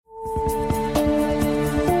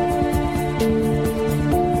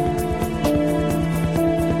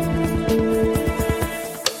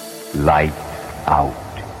Light out,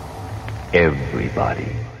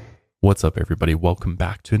 everybody. What's up, everybody? Welcome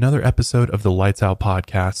back to another episode of the Lights Out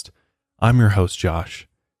Podcast. I'm your host, Josh.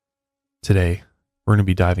 Today, we're going to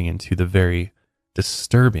be diving into the very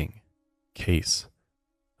disturbing case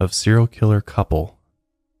of serial killer couple,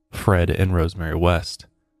 Fred and Rosemary West.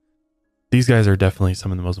 These guys are definitely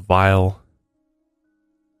some of the most vile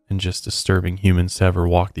and just disturbing humans to ever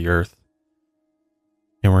walk the earth.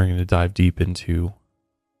 And we're going to dive deep into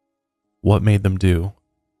what made them do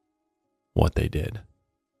what they did.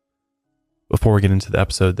 Before we get into the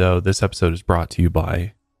episode, though, this episode is brought to you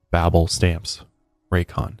by Babbel Stamps,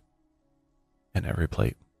 Raycon, and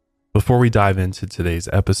EveryPlate. Before we dive into today's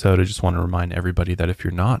episode, I just want to remind everybody that if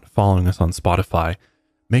you're not following us on Spotify,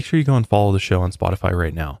 make sure you go and follow the show on Spotify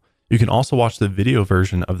right now. You can also watch the video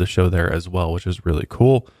version of the show there as well, which is really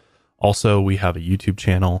cool. Also, we have a YouTube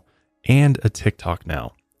channel and a TikTok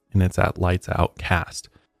now, and it's at Lights Out Cast.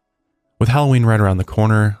 With Halloween right around the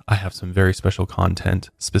corner, I have some very special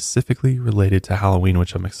content specifically related to Halloween,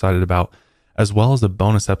 which I'm excited about, as well as a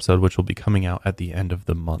bonus episode, which will be coming out at the end of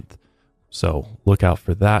the month. So look out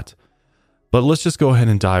for that. But let's just go ahead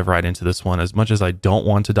and dive right into this one. As much as I don't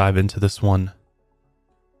want to dive into this one,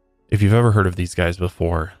 if you've ever heard of these guys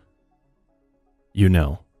before, you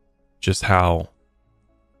know just how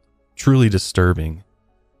truly disturbing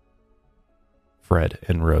Fred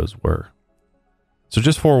and Rose were. So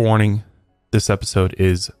just forewarning, this episode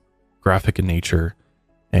is graphic in nature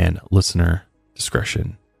and listener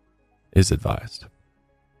discretion is advised.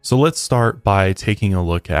 So let's start by taking a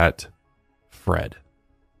look at Fred.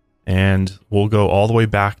 And we'll go all the way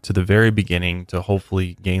back to the very beginning to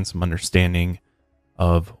hopefully gain some understanding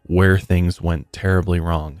of where things went terribly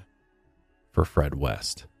wrong for Fred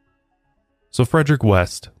West. So Frederick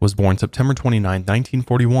West was born September 29,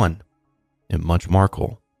 1941 in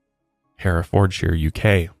Muchmarkel, Herefordshire,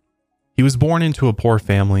 UK. He was born into a poor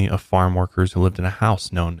family of farm workers who lived in a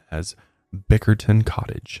house known as Bickerton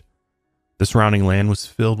Cottage. The surrounding land was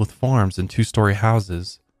filled with farms and two-story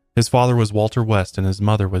houses. His father was Walter West and his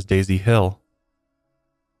mother was Daisy Hill.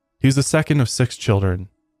 He was the second of 6 children,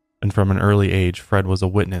 and from an early age, Fred was a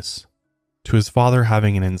witness to his father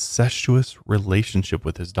having an incestuous relationship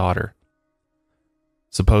with his daughter.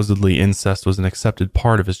 Supposedly, incest was an accepted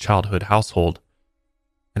part of his childhood household,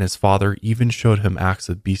 and his father even showed him acts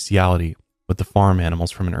of bestiality with the farm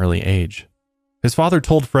animals from an early age. His father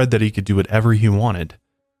told Fred that he could do whatever he wanted,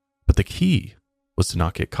 but the key was to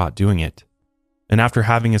not get caught doing it. And after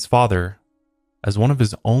having his father as one of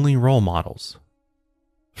his only role models,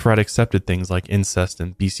 Fred accepted things like incest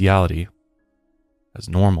and bestiality as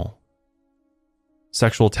normal.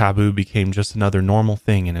 Sexual taboo became just another normal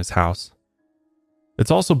thing in his house. It's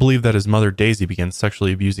also believed that his mother Daisy began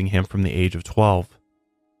sexually abusing him from the age of 12.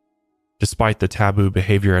 Despite the taboo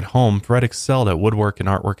behavior at home, Fred excelled at woodwork and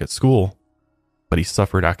artwork at school, but he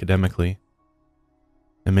suffered academically.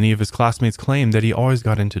 And many of his classmates claimed that he always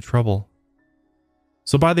got into trouble.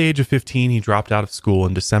 So by the age of 15, he dropped out of school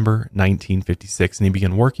in December 1956, and he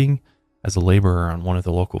began working as a laborer on one of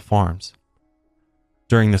the local farms.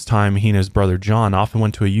 During this time, he and his brother John often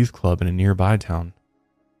went to a youth club in a nearby town.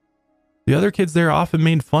 The other kids there often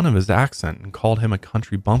made fun of his accent and called him a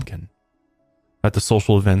country bumpkin. At the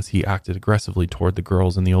social events, he acted aggressively toward the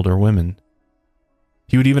girls and the older women.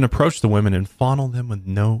 He would even approach the women and fondle them with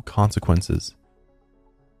no consequences.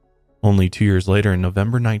 Only 2 years later, in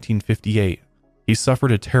November 1958, he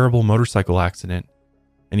suffered a terrible motorcycle accident,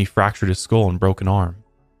 and he fractured his skull and broke an arm,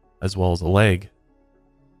 as well as a leg.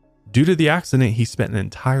 Due to the accident, he spent an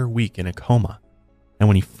entire week in a coma, and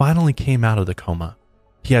when he finally came out of the coma,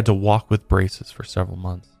 he had to walk with braces for several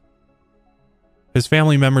months. His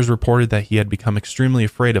family members reported that he had become extremely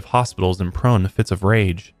afraid of hospitals and prone to fits of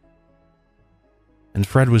rage. And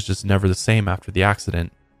Fred was just never the same after the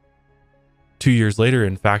accident. 2 years later,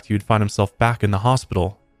 in fact, he would find himself back in the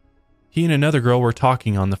hospital. He and another girl were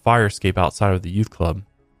talking on the fire escape outside of the youth club.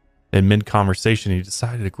 In mid-conversation, he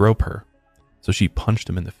decided to grope her, so she punched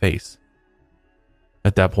him in the face.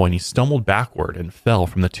 At that point, he stumbled backward and fell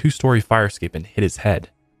from the 2-story fire escape and hit his head.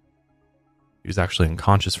 He was actually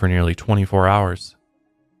unconscious for nearly 24 hours.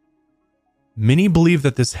 Many believe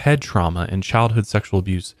that this head trauma and childhood sexual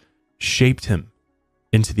abuse shaped him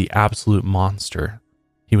into the absolute monster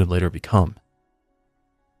he would later become.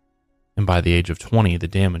 And by the age of 20, the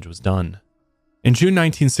damage was done. In June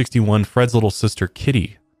 1961, Fred's little sister,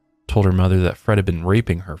 Kitty, told her mother that Fred had been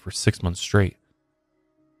raping her for 6 months straight.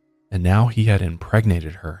 And now he had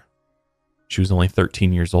impregnated her. She was only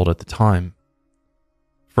 13 years old at the time.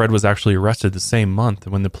 Fred was actually arrested the same month,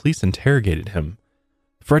 and when the police interrogated him,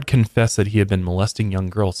 Fred confessed that he had been molesting young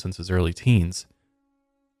girls since his early teens.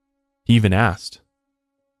 He even asked,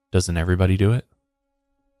 "Doesn't everybody do it?"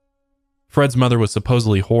 Fred's mother was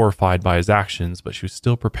supposedly horrified by his actions, but she was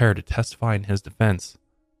still prepared to testify in his defense.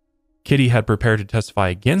 Kitty had prepared to testify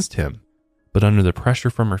against him, but under the pressure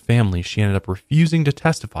from her family, she ended up refusing to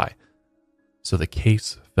testify, so the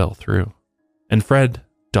case fell through, and Fred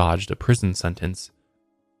dodged a prison sentence.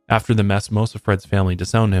 After the mess, most of Fred's family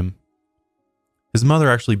disowned him. His mother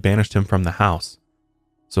actually banished him from the house,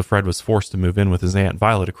 so Fred was forced to move in with his Aunt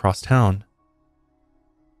Violet across town.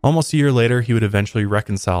 Almost a year later, he would eventually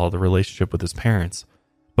reconcile the relationship with his parents,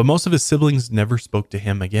 but most of his siblings never spoke to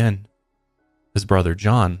him again. His brother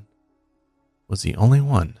John was the only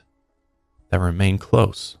one that remained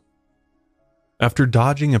close. After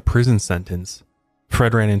dodging a prison sentence,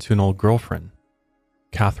 Fred ran into an old girlfriend,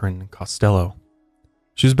 Catherine Costello.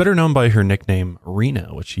 She was better known by her nickname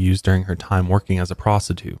Rena, which she used during her time working as a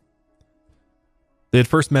prostitute. They had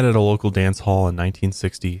first met at a local dance hall in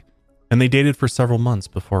 1960, and they dated for several months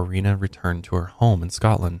before Rena returned to her home in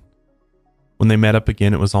Scotland. When they met up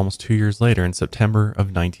again, it was almost 2 years later in September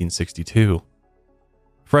of 1962.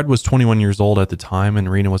 Fred was 21 years old at the time,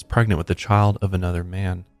 and Rena was pregnant with the child of another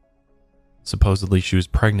man. Supposedly, she was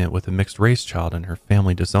pregnant with a mixed-race child, and her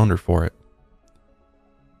family disowned her for it.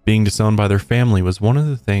 Being disowned by their family was one of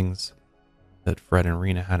the things that Fred and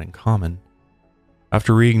Rena had in common.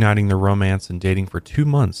 After reigniting their romance and dating for 2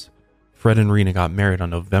 months, Fred and Rena got married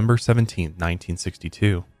on November 17,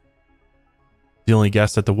 1962. The only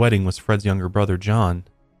guest at the wedding was Fred's younger brother, John.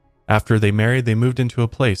 After they married, they moved into a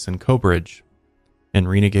place in Cobridge, and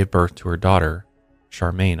Rena gave birth to her daughter,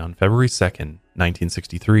 Charmaine, on February 2nd,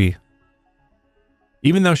 1963.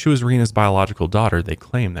 Even though she was Rena's biological daughter, they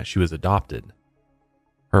claimed that she was adopted.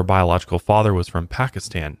 Her biological father was from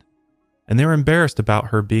Pakistan, and they were embarrassed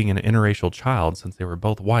about her being an interracial child since they were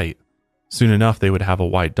both white. Soon enough, they would have a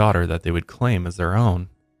white daughter that they would claim as their own.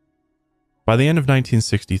 By the end of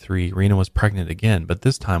 1963, Rena was pregnant again, but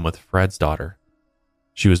this time with Fred's daughter.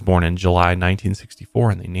 She was born in July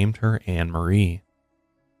 1964, and they named her Anne Marie.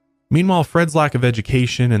 Meanwhile, Fred's lack of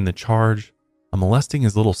education and the charge of molesting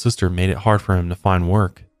his little sister made it hard for him to find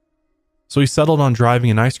work. So he settled on driving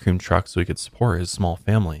an ice cream truck so he could support his small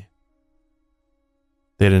family.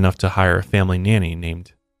 They had enough to hire a family nanny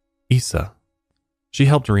named Isa. She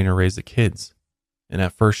helped Rena raise the kids, and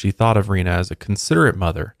at first she thought of Rena as a considerate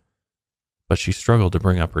mother, but she struggled to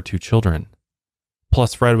bring up her 2 children.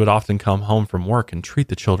 Plus, Fred would often come home from work and treat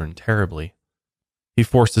the children terribly. He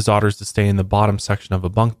forced his daughters to stay in the bottom section of a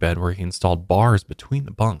bunk bed where he installed bars between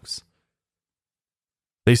the bunks.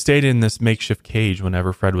 They stayed in this makeshift cage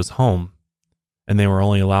whenever Fred was home, and they were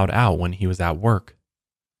only allowed out when he was at work.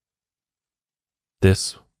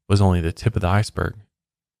 This was only the tip of the iceberg.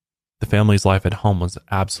 The family's life at home was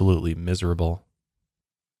absolutely miserable.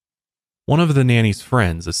 One of the nanny's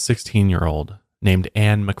friends, a 16-year-old named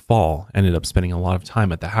Anne McFall, ended up spending a lot of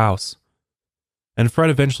time at the house, and Fred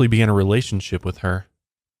eventually began a relationship with her.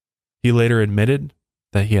 He later admitted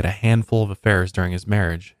that he had a handful of affairs during his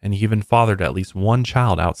marriage, and he even fathered at least one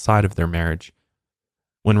child outside of their marriage.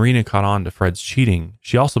 When Rena caught on to Fred's cheating,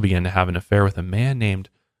 she also began to have an affair with a man named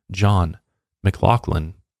John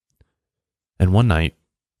McLaughlin. And one night,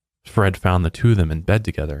 Fred found the 2 of them in bed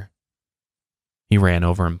together. He ran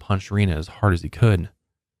over and punched Rena as hard as he could.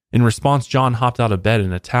 In response, John hopped out of bed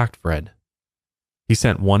and attacked Fred. He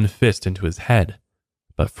sent one fist into his head,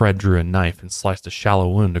 but Fred drew a knife and sliced a shallow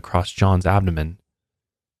wound across John's abdomen.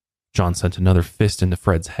 John sent another fist into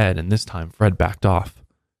Fred's head, and this time Fred backed off.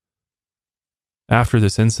 After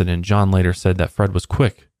this incident, John later said that Fred was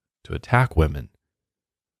quick to attack women,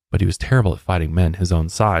 but he was terrible at fighting men his own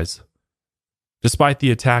size. Despite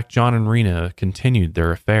the attack, John and Rena continued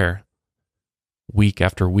their affair. Week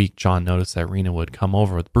after week, John noticed that Rena would come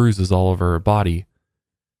over with bruises all over her body,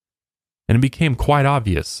 and it became quite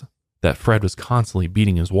obvious that Fred was constantly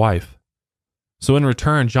beating his wife. So in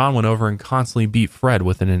return, John went over and constantly beat Fred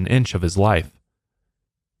within an inch of his life.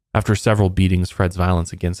 After several beatings, Fred's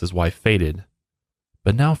violence against his wife faded,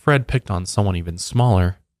 but now Fred picked on someone even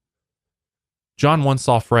smaller. John once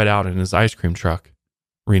saw Fred out in his ice cream truck.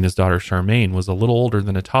 Rena's daughter Charmaine was a little older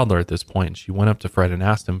than a toddler at this point, and she went up to Fred and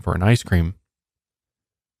asked him for an ice cream.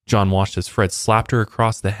 John watched as Fred slapped her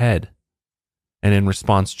across the head, and in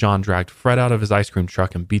response, John dragged Fred out of his ice cream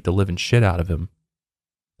truck and beat the living shit out of him.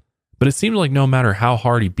 But it seemed like no matter how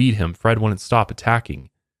hard he beat him, Fred wouldn't stop attacking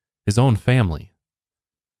his own family.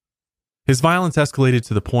 His violence escalated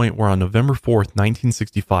to the point where on November 4th,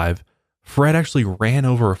 1965, Fred actually ran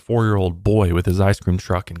over a 4-year-old boy with his ice cream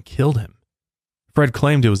truck and killed him. Fred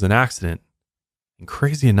claimed it was an accident, and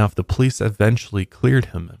crazy enough, the police eventually cleared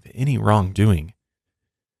him of any wrongdoing.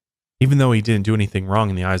 Even though he didn't do anything wrong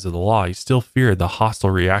in the eyes of the law, he still feared the hostile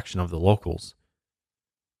reaction of the locals.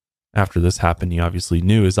 After this happened, he obviously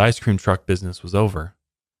knew his ice cream truck business was over.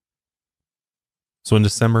 So in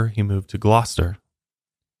December, he moved to Gloucester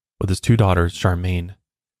with his 2 daughters, Charmaine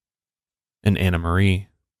and Anna Marie.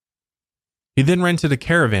 He then rented a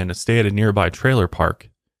caravan to stay at a nearby trailer park.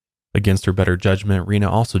 Against her better judgment, Rena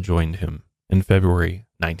also joined him in February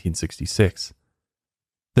 1966.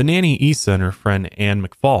 The nanny Issa and her friend Anne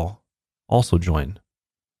McFall also joined.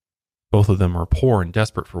 Both of them were poor and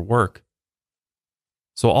desperate for work,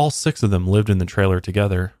 so all 6 of them lived in the trailer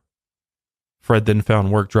together. Fred then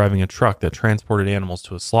found work driving a truck that transported animals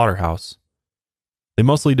to a slaughterhouse. They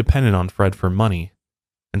mostly depended on Fred for money,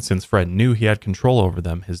 and since Fred knew he had control over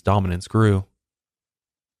them, his dominance grew.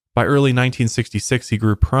 By early 1966, he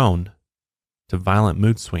grew prone to violent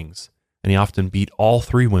mood swings, and he often beat all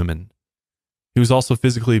 3 women. He was also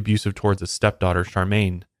physically abusive towards his stepdaughter,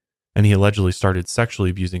 Charmaine, and he allegedly started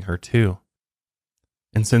sexually abusing her too.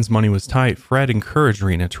 And since money was tight, Fred encouraged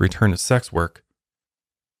Rena to return to sex work.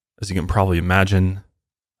 As you can probably imagine,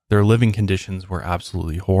 their living conditions were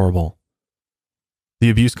absolutely horrible. The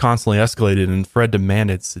abuse constantly escalated, and Fred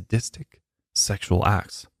demanded sadistic sexual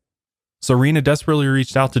acts. So Rena desperately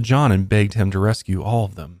reached out to John and begged him to rescue all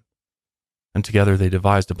of them. And together they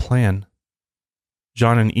devised a plan.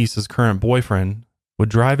 John and Issa's current boyfriend would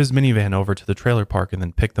drive his minivan over to the trailer park and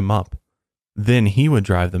then pick them up. Then he would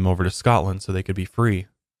drive them over to Scotland so they could be free.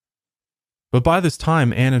 But by this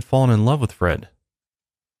time, Anne had fallen in love with Fred,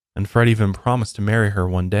 and Fred even promised to marry her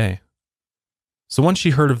one day. So once she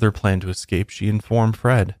heard of their plan to escape, she informed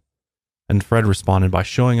Fred, and Fred responded by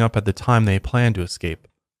showing up at the time they planned to escape.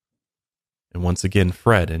 And once again,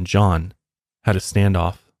 Fred and John had a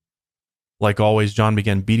standoff. Like always, John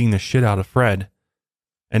began beating the shit out of Fred,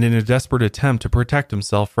 and in a desperate attempt to protect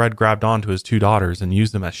himself, Fred grabbed onto his 2 daughters and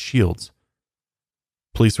used them as shields.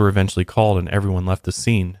 Police were eventually called and everyone left the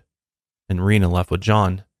scene, and Rena left with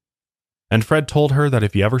John. And Fred told her that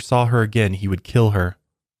if he ever saw her again, he would kill her.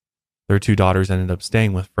 Their 2 daughters ended up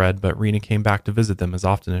staying with Fred, but Rena came back to visit them as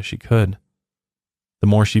often as she could. The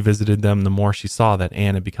more she visited them, the more she saw that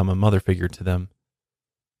Anne had become a mother figure to them.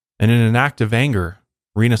 And in an act of anger,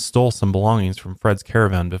 Rena stole some belongings from Fred's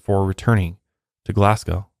caravan before returning to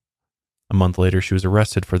Glasgow. A month later, she was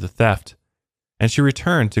arrested for the theft, and she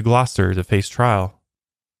returned to Gloucester to face trial.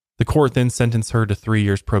 The court then sentenced her to 3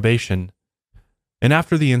 years probation, and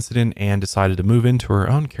after the incident, Anne decided to move into her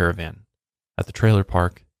own caravan at the trailer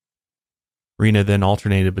park. Rena then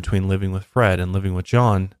alternated between living with Fred and living with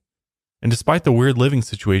John, and despite the weird living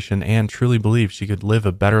situation, Anne truly believed she could live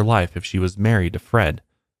a better life if she was married to Fred.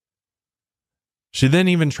 She then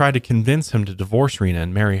even tried to convince him to divorce Rena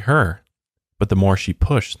and marry her, but the more she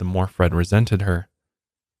pushed, the more Fred resented her.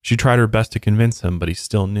 She tried her best to convince him, but he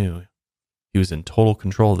still knew he was in total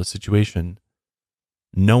control of the situation.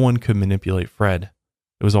 No one could manipulate Fred.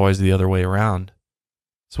 It was always the other way around.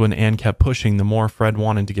 So when Anne kept pushing, the more Fred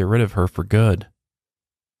wanted to get rid of her for good.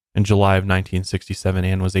 In July of 1967,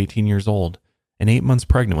 Anne was 18 years old and 8 months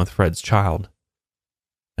pregnant with Fred's child.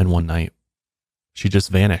 And one night, she just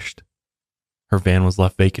vanished. Her van was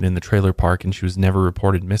left vacant in the trailer park and she was never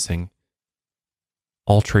reported missing.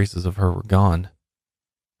 All traces of her were gone,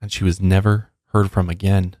 and she was never heard from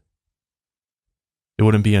again. It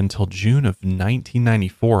wouldn't be until June of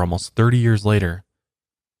 1994, almost 30 years later,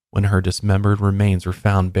 when her dismembered remains were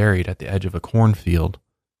found buried at the edge of a cornfield.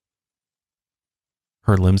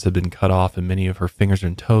 Her limbs had been cut off and many of her fingers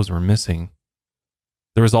and toes were missing.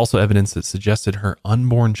 There was also evidence that suggested her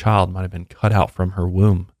unborn child might have been cut out from her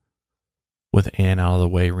womb. With Anne out of the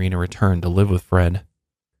way, Rena returned to live with Fred,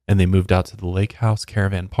 and they moved out to the Lake House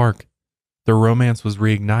Caravan Park. Their romance was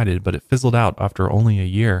reignited, but it fizzled out after only a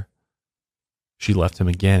year. She left him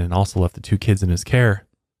again and also left the 2 kids in his care.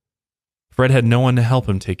 Fred had no one to help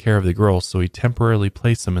him take care of the girls, so he temporarily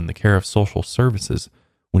placed them in the care of social services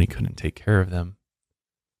when he couldn't take care of them.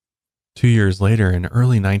 2 years later, in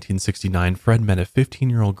early 1969, Fred met a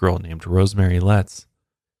 15-year-old girl named Rosemary Letts.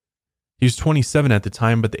 He was 27 at the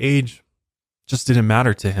time, but the age just didn't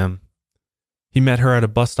matter to him. He met her at a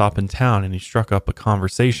bus stop in town and he struck up a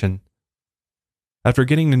conversation. After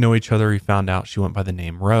getting to know each other, he found out she went by the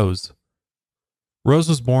name Rose. Rose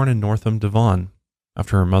was born in Northam, Devon,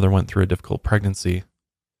 after her mother went through a difficult pregnancy.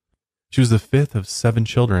 She was the 5th of 7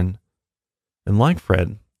 children, and like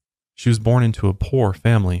Fred, she was born into a poor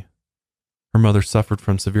family. Her mother suffered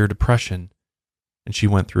from severe depression, and she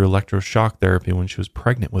went through electroshock therapy when she was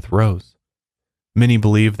pregnant with Rose. Many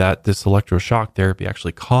believe that this electroshock therapy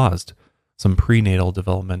actually caused some prenatal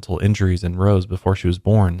developmental injuries in Rose before she was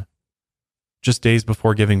born. Just days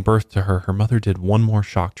before giving birth to her, her mother did one more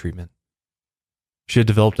shock treatment. She had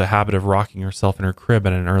developed a habit of rocking herself in her crib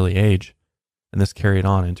at an early age, and this carried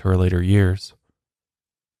on into her later years.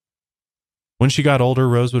 When she got older,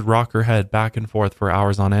 Rose would rock her head back and forth for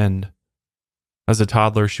hours on end. As a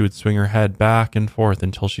toddler, she would swing her head back and forth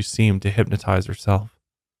until she seemed to hypnotize herself.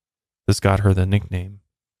 This got her the nickname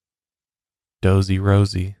Dozy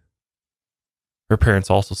Rosie. Her parents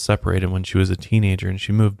also separated when she was a teenager, and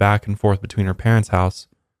she moved back and forth between her parents' house.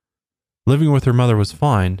 Living with her mother was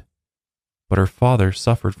fine, but her father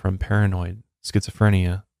suffered from paranoid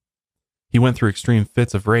schizophrenia. He went through extreme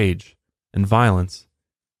fits of rage and violence,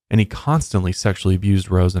 and he constantly sexually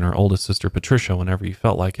abused Rose and her oldest sister Patricia whenever he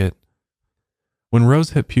felt like it. When Rose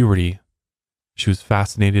hit puberty, she was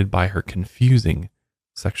fascinated by her confusing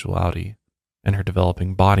sexuality and her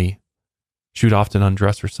developing body. She would often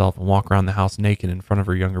undress herself and walk around the house naked in front of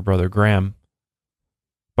her younger brother Graham.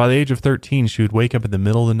 By the age of 13, she would wake up in the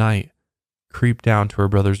middle of the night, creep down to her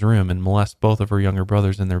brother's room, and molest both of her younger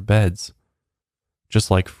brothers in their beds.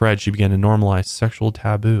 Just like Fred, she began to normalize sexual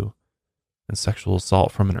taboo and sexual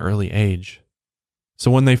assault from an early age.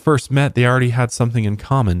 So when they first met, they already had something in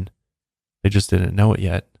common. They just didn't know it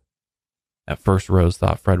yet. At first, Rose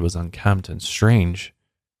thought Fred was unkempt and strange.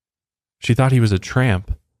 She thought he was a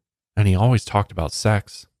tramp, and he always talked about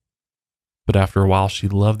sex. But after a while, she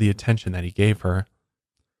loved the attention that he gave her.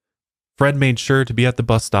 Fred made sure to be at the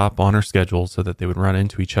bus stop on her schedule so that they would run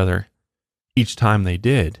into each other. Each time they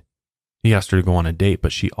did, he asked her to go on a date,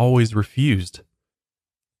 but she always refused.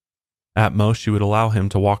 At most, she would allow him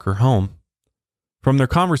to walk her home. From their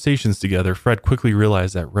conversations together, Fred quickly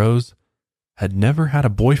realized that Rose had never had a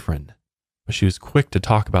boyfriend, but she was quick to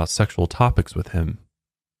talk about sexual topics with him.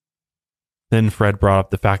 Then Fred brought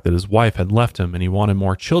up the fact that his wife had left him and he wanted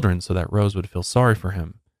more children so that Rose would feel sorry for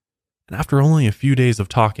him. And after only a few days of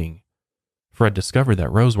talking, Fred discovered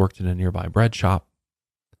that Rose worked in a nearby bread shop.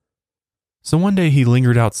 So one day he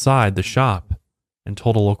lingered outside the shop and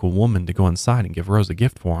told a local woman to go inside and give Rose a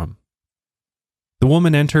gift for him. The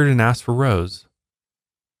woman entered and asked for Rose,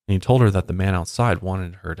 and he told her that the man outside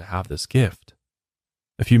wanted her to have this gift.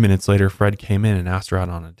 A few minutes later, Fred came in and asked her out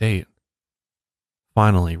on a date.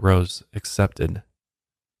 Finally, Rose accepted.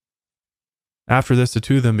 After this, the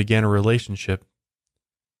two of them began a relationship,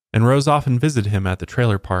 and Rose often visited him at the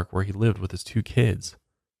trailer park where he lived with his two kids.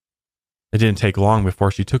 It didn't take long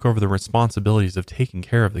before she took over the responsibilities of taking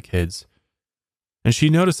care of the kids, and she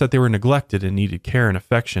noticed that they were neglected and needed care and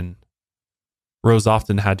affection. Rose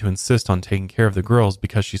often had to insist on taking care of the girls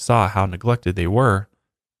because she saw how neglected they were.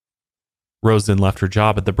 Rose then left her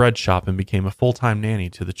job at the bread shop and became a full-time nanny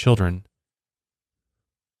to the children.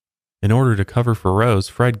 In order to cover for Rose,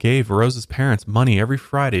 Fred gave Rose's parents money every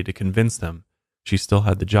Friday to convince them she still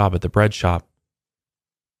had the job at the bread shop.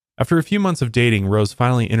 After a few months of dating, Rose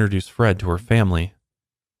finally introduced Fred to her family.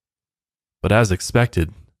 But as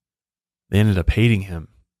expected, they ended up hating him.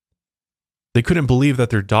 They couldn't believe that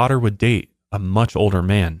their daughter would date a much older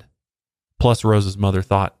man. Plus, Rose's mother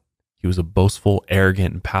thought he was a boastful,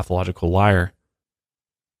 arrogant, and pathological liar.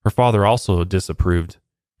 Her father also disapproved,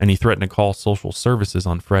 and he threatened to call social services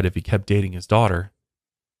on Fred if he kept dating his daughter.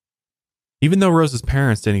 Even though Rose's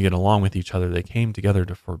parents didn't get along with each other, they came together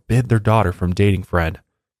to forbid their daughter from dating Fred.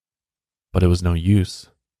 But it was no use.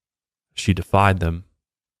 She defied them.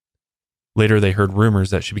 Later, they heard rumors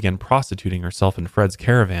that she began prostituting herself in Fred's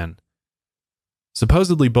caravan.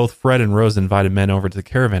 Supposedly, both Fred and Rose invited men over to the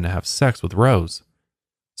caravan to have sex with Rose.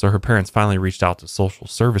 So her parents finally reached out to social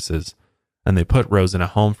services, and they put Rose in a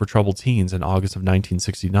home for troubled teens in August of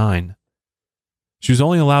 1969. She was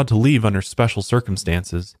only allowed to leave under special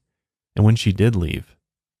circumstances, and when she did leave,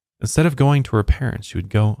 instead of going to her parents, she would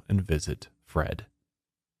go and visit Fred.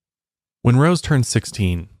 When Rose turned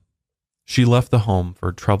 16, she left the home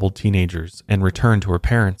for troubled teenagers and returned to her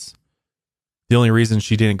parents. The only reason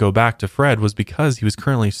she didn't go back to Fred was because he was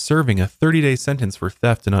currently serving a 30-day sentence for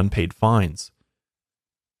theft and unpaid fines.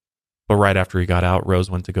 But right after he got out, Rose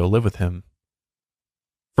went to go live with him.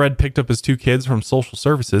 Fred picked up his two kids from social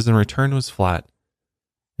services and returned to his flat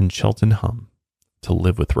in Cheltenham to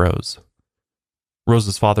live with Rose.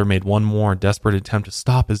 Rose's father made one more desperate attempt to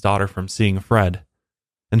stop his daughter from seeing Fred.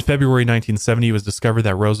 In February 1970, it was discovered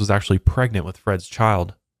that Rose was actually pregnant with Fred's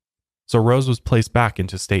child. So Rose was placed back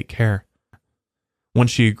into state care.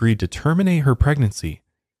 Once she agreed to terminate her pregnancy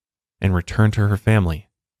and return to her family,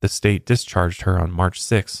 the state discharged her on March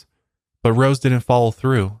 6. But Rose didn't follow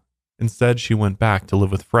through. Instead, she went back to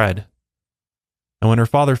live with Fred. And when her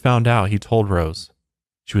father found out, he told Rose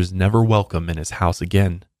she was never welcome in his house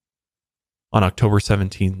again. On October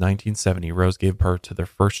 17, 1970, Rose gave birth to their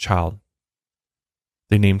first child.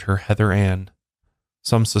 They named her Heather Ann.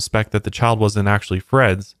 Some suspect that the child wasn't actually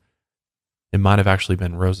Fred's. It might have actually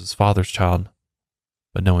been Rose's father's child,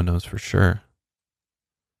 but no one knows for sure.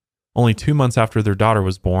 Only 2 months after their daughter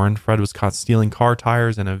was born, Fred was caught stealing car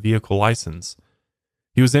tires and a vehicle license.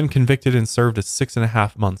 He was then convicted and served a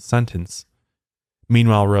 6.5-month sentence.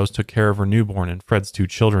 Meanwhile, Rose took care of her newborn and Fred's 2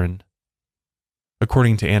 children.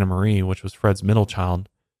 According to Anna Marie, which was Fred's middle child,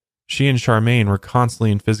 she and Charmaine were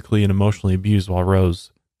constantly and physically and emotionally abused while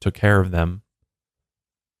Rose took care of them.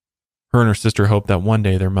 Her and her sister hoped that one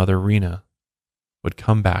day their mother, Rena, would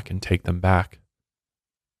come back and take them back.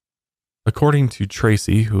 According to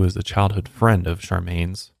Tracy, who is a childhood friend of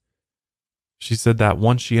Charmaine's, she said that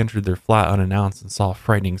once she entered their flat unannounced and saw a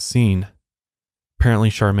frightening scene.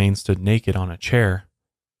 Apparently, Charmaine stood naked on a chair.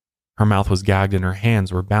 Her mouth was gagged and her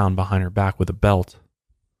hands were bound behind her back with a belt.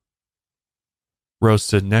 Rose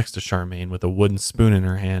stood next to Charmaine with a wooden spoon in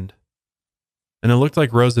her hand, and it looked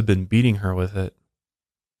like Rose had been beating her with it.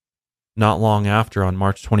 Not long after, on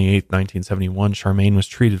March 28, 1971, Charmaine was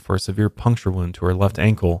treated for a severe puncture wound to her left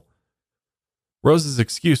ankle. Rose's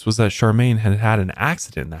excuse was that Charmaine had had an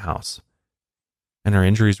accident in the house, and her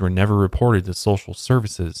injuries were never reported to social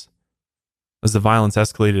services, as the violence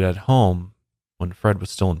escalated at home when Fred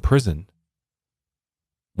was still in prison.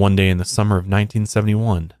 One day in the summer of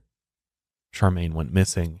 1971, Charmaine went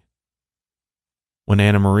missing. When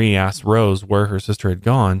Anna Marie asked Rose where her sister had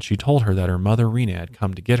gone, she told her that her mother Rena had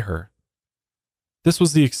come to get her. This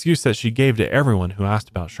was the excuse that she gave to everyone who asked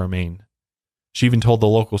about Charmaine. She even told the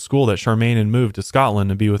local school that Charmaine had moved to Scotland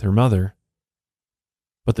to be with her mother.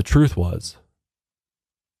 But the truth was,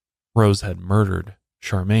 Rose had murdered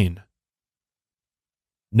Charmaine.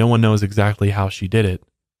 No one knows exactly how she did it.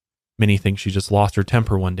 Many think she just lost her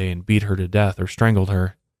temper one day and beat her to death or strangled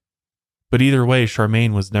her. But either way,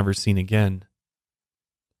 Charmaine was never seen again.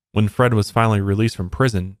 When Fred was finally released from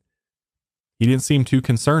prison, he didn't seem too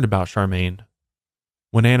concerned about Charmaine.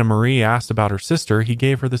 When Anna Marie asked about her sister, he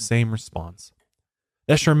gave her the same response,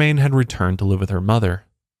 that Charmaine had returned to live with her mother.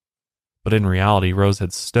 But in reality, Rose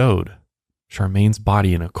had stowed Charmaine's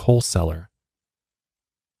body in a coal cellar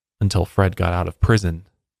until Fred got out of prison.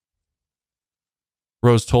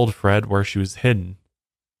 Rose told Fred where she was hidden,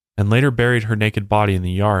 and later buried her naked body in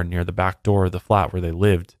the yard near the back door of the flat where they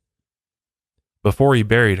lived. Before he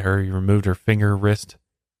buried her, he removed her finger, wrist,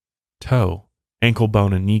 toe, ankle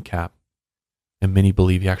bone, and kneecap, and many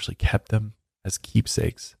believe he actually kept them as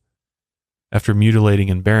keepsakes. After mutilating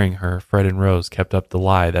and burying her, Fred and Rose kept up the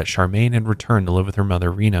lie that Charmaine had returned to live with her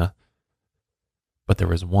mother, Rena. But there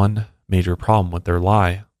was one major problem with their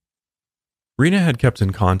lie. Rena had kept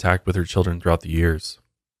in contact with her children throughout the years.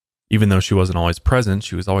 Even though she wasn't always present,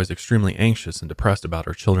 she was always extremely anxious and depressed about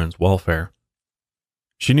her children's welfare.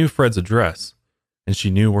 She knew Fred's address, and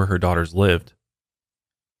she knew where her daughters lived.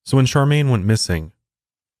 So when Charmaine went missing,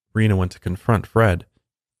 Rena went to confront Fred.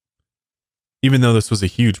 Even though this was a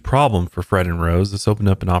huge problem for Fred and Rose, this opened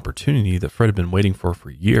up an opportunity that Fred had been waiting for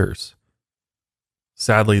years.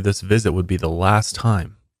 Sadly, this visit would be the last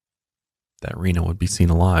time that Rena would be seen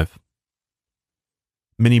alive.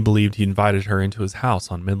 Many believed he invited her into his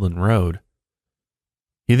house on Midland Road.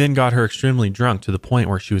 He then got her extremely drunk to the point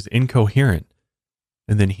where she was incoherent,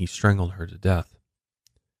 and then he strangled her to death.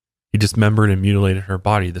 He dismembered and mutilated her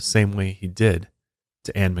body the same way he did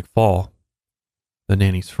to Anne McFall, the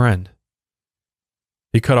nanny's friend.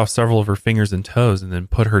 He cut off several of her fingers and toes and then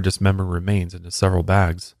put her dismembered remains into several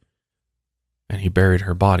bags. And he buried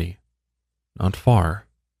her body not far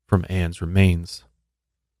from Anne's remains.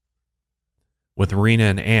 With Rena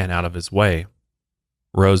and Anne out of his way,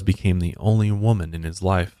 Rose became the only woman in his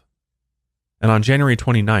life. And on January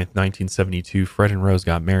 29th, 1972, Fred and Rose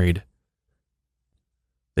got married.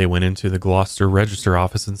 They went into the Gloucester Register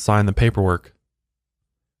office and signed the paperwork.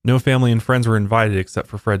 No family and friends were invited except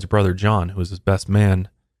for Fred's brother John, who was his best man.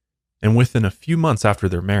 And within a few months after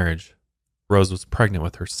their marriage, Rose was pregnant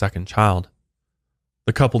with her second child.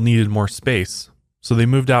 The couple needed more space, so they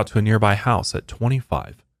moved out to a nearby house at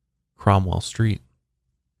 25 Cromwell Street.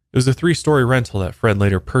 It was a 3-story rental that Fred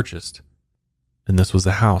later purchased, and this was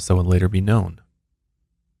the house that would later be known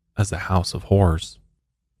as the House of Horrors.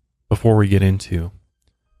 Before we get into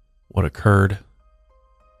what occurred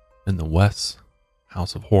in the Wes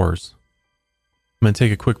House of Horrors, I'm going to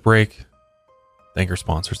take a quick break, thank our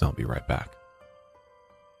sponsors, and I'll be right back.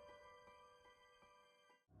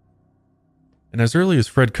 And as early as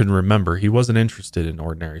Fred could remember, he wasn't interested in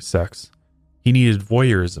ordinary sex. He needed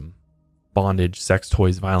voyeurism, bondage, sex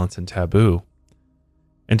toys, violence, and taboo.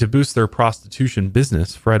 And to boost their prostitution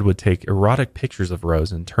business, Fred would take erotic pictures of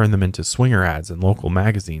Rose and turn them into swinger ads in local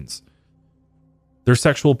magazines. Their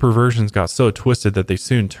sexual perversions got so twisted that they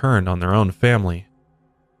soon turned on their own family,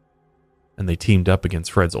 and they teamed up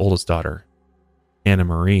against Fred's oldest daughter, Anna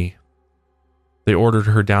Marie. They ordered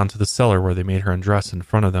her down to the cellar where they made her undress in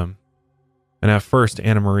front of them. And at first,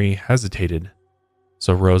 Anna Marie hesitated,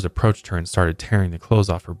 so Rose approached her and started tearing the clothes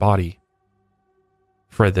off her body.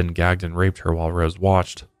 Fred then gagged and raped her while Rose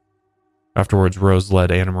watched. Afterwards, Rose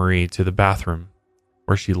led Anna Marie to the bathroom,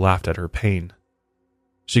 where she laughed at her pain.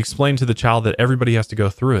 She explained to the child that everybody has to go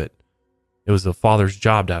through it. It was the father's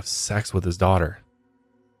job to have sex with his daughter.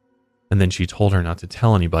 And then she told her not to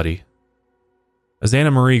tell anybody. As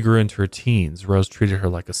Anna Marie grew into her teens, Rose treated her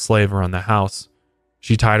like a slave around the house.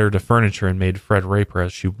 She tied her to furniture and made Fred rape her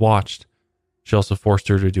as she watched. She also forced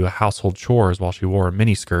her to do household chores while she wore a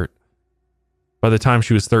miniskirt. By the time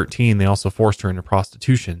she was 13, they also forced her into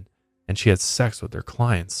prostitution, and she had sex with their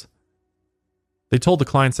clients. They told the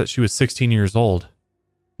clients that she was 16 years old,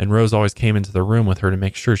 and Rose always came into the room with her to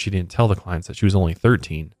make sure she didn't tell the clients that she was only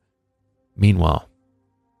 13. Meanwhile,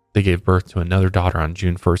 they gave birth to another daughter on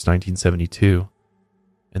June 1st, 1972,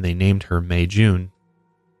 and they named her May June.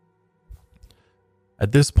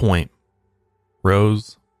 At this point,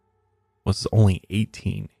 Rose was only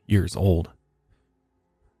 18 years old,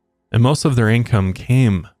 and most of their income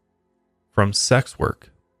came from sex work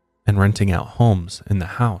and renting out homes in the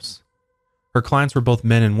house. Her clients were both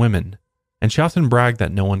men and women, and she often bragged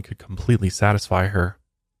that no one could completely satisfy her.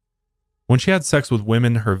 When she had sex with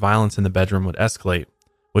women, her violence in the bedroom would escalate,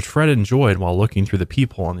 which Fred enjoyed while looking through the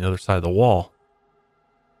peephole on the other side of the wall.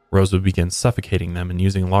 Rose would begin suffocating them and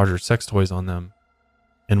using larger sex toys on them.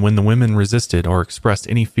 And when the women resisted or expressed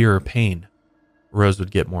any fear or pain, Rose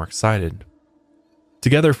would get more excited.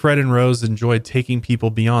 Together, Fred and Rose enjoyed taking people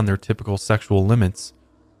beyond their typical sexual limits.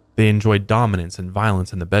 They enjoyed dominance and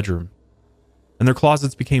violence in the bedroom, and their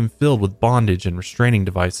closets became filled with bondage and restraining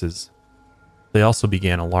devices. They also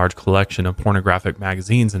began a large collection of pornographic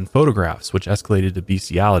magazines and photographs, which escalated to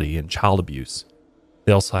bestiality and child abuse.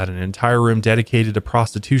 They also had an entire room dedicated to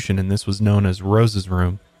prostitution, and this was known as Rose's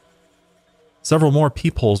room. Several more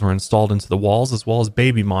peepholes were installed into the walls, as well as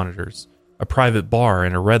baby monitors, a private bar,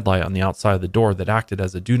 and a red light on the outside of the door that acted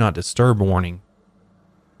as a do not disturb warning.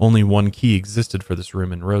 Only one key existed for this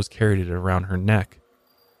room, and Rose carried it around her neck.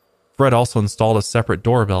 Fred also installed a separate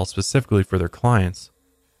doorbell specifically for their clients.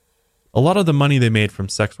 A lot of the money they made from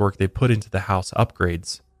sex work they put into the house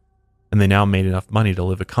upgrades, and they now made enough money to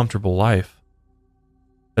live a comfortable life.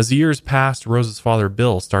 As the years passed, Rose's father,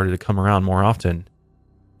 Bill, started to come around more often.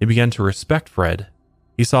 He began to respect Fred.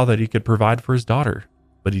 He saw that he could provide for his daughter,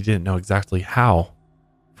 but he didn't know exactly how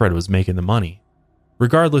Fred was making the money.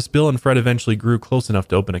 Regardless, Bill and Fred eventually grew close enough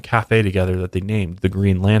to open a cafe together that they named the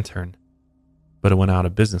Green Lantern, but it went out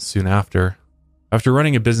of business soon after. After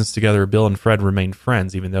running a business together, Bill and Fred remained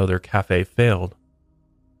friends even though their cafe failed.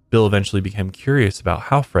 Bill eventually became curious about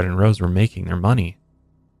how Fred and Rose were making their money,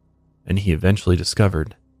 and he eventually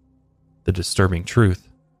discovered the disturbing truth.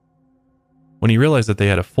 When he realized that they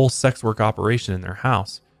had a full sex work operation in their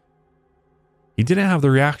house, he didn't have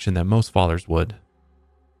the reaction that most fathers would.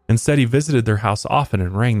 Instead, he visited their house often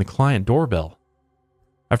and rang the client doorbell.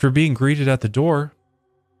 After being greeted at the door,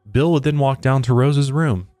 Bill would then walk down to Rose's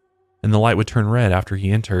room, and the light would turn red after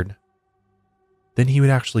he entered. Then he would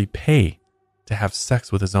actually pay to have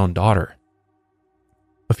sex with his own daughter.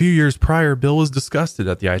 A few years prior, Bill was disgusted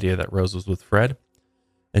at the idea that Rose was with Fred,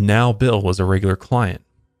 and now Bill was a regular client,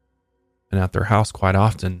 and at their house quite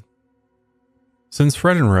often. Since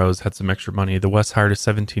Fred and Rose had some extra money, the Wests hired a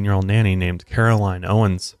 17-year-old nanny named Caroline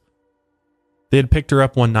Owens. They had picked her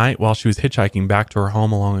up one night while she was hitchhiking back to her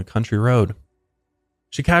home along a country road.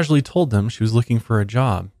 She casually told them she was looking for a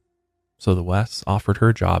job, so the Wests offered her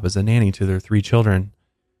a job as a nanny to their 3 children.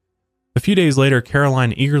 A few days later,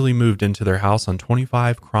 Caroline eagerly moved into their house on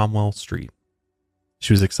 25 Cromwell Street.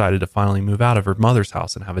 She was excited to finally move out of her mother's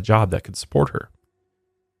house and have a job that could support her.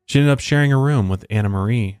 She ended up sharing a room with Anna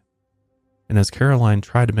Marie, and as Caroline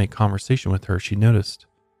tried to make conversation with her, she noticed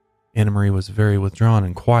Anna Marie was very withdrawn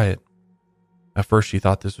and quiet. At first, she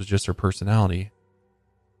thought this was just her personality.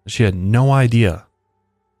 She had no idea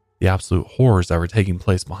the absolute horrors that were taking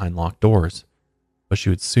place behind locked doors, but she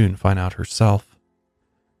would soon find out herself.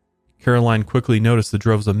 Caroline quickly noticed the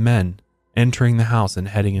droves of men entering the house and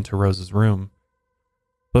heading into Rose's room.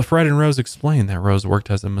 But Fred and Rose explained that Rose worked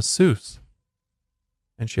as a masseuse,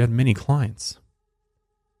 and she had many clients.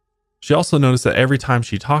 She also noticed that every time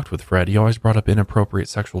she talked with Fred, he always brought up inappropriate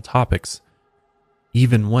sexual topics,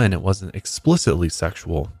 even when it wasn't explicitly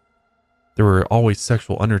sexual. There were always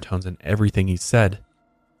sexual undertones in everything he said.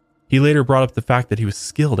 He later brought up the fact that he was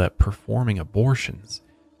skilled at performing abortions.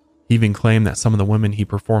 He even claimed that some of the women he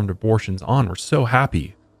performed abortions on were so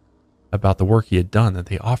happy about the work he had done that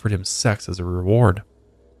they offered him sex as a reward.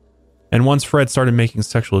 And once Fred started making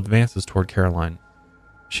sexual advances toward Caroline,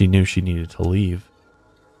 she knew she needed to leave.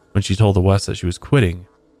 When she told the West that she was quitting,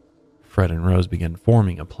 Fred and Rose began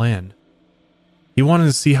forming a plan. He wanted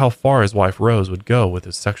to see how far his wife Rose would go with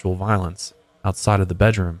his sexual violence outside of the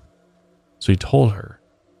bedroom, so he told her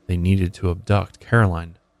they needed to abduct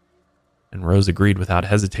Caroline. And Rose agreed without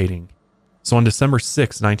hesitating. So on December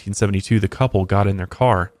 6, 1972, the couple got in their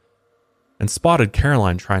car and spotted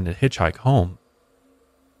Caroline trying to hitchhike home.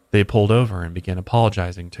 They pulled over and began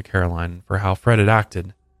apologizing to Caroline for how Fred had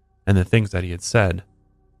acted and the things that he had said.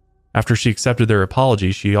 After she accepted their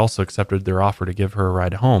apology, she also accepted their offer to give her a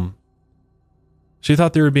ride home. She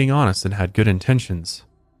thought they were being honest and had good intentions,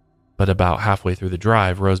 but about halfway through the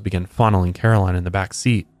drive, Rose began fondling Caroline in the back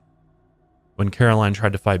seat. When Caroline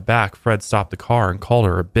tried to fight back, Fred stopped the car and called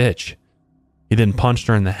her a bitch. He then punched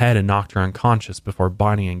her in the head and knocked her unconscious before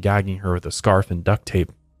binding and gagging her with a scarf and duct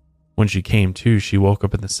tape. When she came to, she woke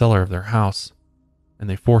up in the cellar of their house, and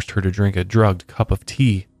they forced her to drink a drugged cup of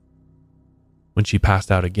tea. When she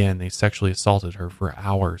passed out again, they sexually assaulted her for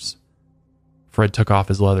hours. Fred took off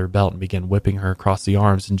his leather belt and began whipping her across the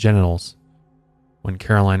arms and genitals. When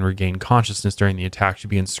Caroline regained consciousness during the attack, she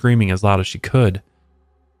began screaming as loud as she could.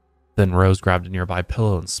 Then Rose grabbed a nearby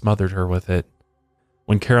pillow and smothered her with it.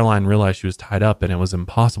 When Caroline realized she was tied up and it was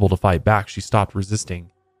impossible to fight back, she stopped resisting.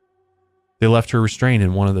 They left her restrained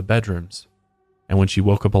in one of the bedrooms, and when she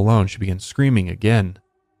woke up alone, she began screaming again.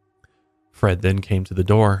 Fred then came to the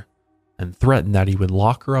door and threatened that he would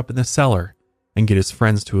lock her up in the cellar and get his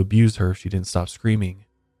friends to abuse her if she didn't stop screaming.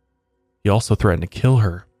 He also threatened to kill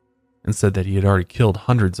her and said that he had already killed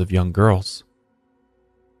hundreds of young girls.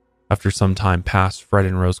 After some time passed, Fred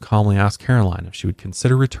and Rose calmly asked Caroline if she would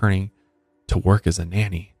consider returning to work as a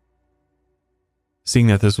nanny. Seeing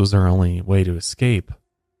that this was her only way to escape,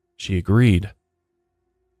 she agreed.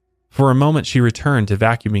 For a moment, she returned to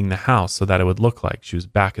vacuuming the house so that it would look like she was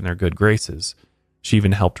back in their good graces. She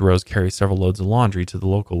even helped Rose carry several loads of laundry to the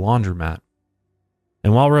local laundromat.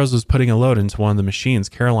 And while Rose was putting a load into one of the machines,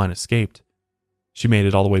 Caroline escaped. She made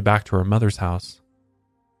it all the way back to her mother's house.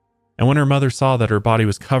 And when her mother saw that her body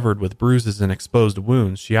was covered with bruises and exposed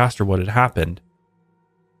wounds, she asked her what had happened.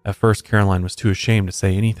 At first, Caroline was too ashamed to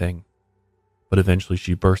say anything, but eventually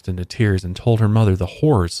she burst into tears and told her mother the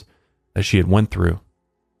horrors that she had went through.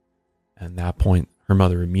 At that point, her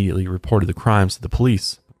mother immediately reported the crimes to the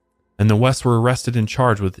police, and the Wests were arrested and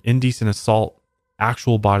charged with indecent assault,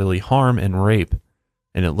 actual bodily harm, and rape,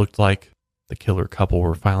 and it looked like the killer couple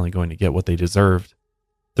were finally going to get what they deserved.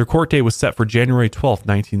 Their court date was set for January 12th,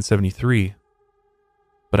 1973.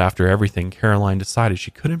 But after everything, Caroline decided she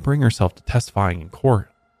couldn't bring herself to testifying in court,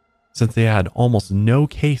 since they had almost no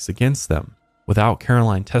case against them. Without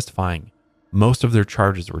Caroline testifying, most of their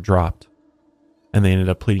charges were dropped, and they ended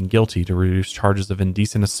up pleading guilty to reduce charges of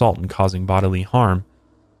indecent assault and causing bodily harm.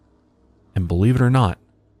 And believe it or not,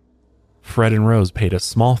 Fred and Rose paid a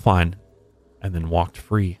small fine and then walked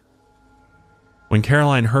free. When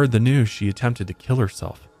Caroline heard the news, she attempted to kill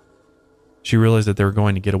herself. She realized that they were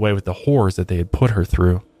going to get away with the horrors that they had put her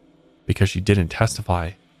through because she didn't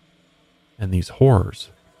testify. And these horrors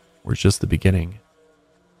were just the beginning.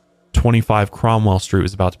 25 Cromwell Street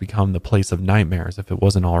was about to become the place of nightmares if it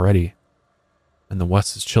wasn't already. And the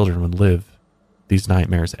West's children would live these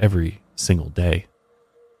nightmares every single day.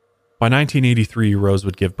 By 1983, Rose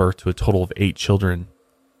would give birth to a total of 8 children.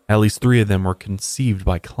 At least 3 of them were conceived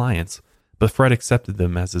by clients, but Fred accepted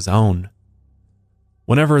them as his own.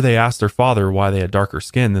 Whenever they asked their father why they had darker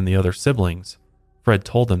skin than the other siblings, Fred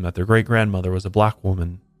told them that their great-grandmother was a black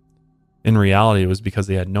woman. In reality, it was because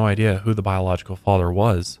they had no idea who the biological father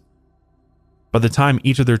was. By the time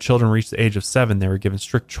each of their children reached the age of 7, they were given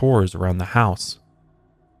strict chores around the house.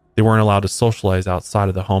 They weren't allowed to socialize outside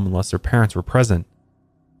of the home unless their parents were present,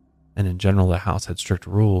 and in general, the house had strict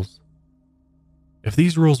rules. If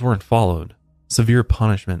these rules weren't followed, severe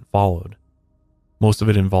punishment followed. Most of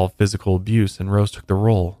it involved physical abuse, and Rose took the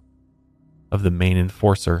role of the main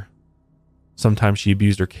enforcer. Sometimes she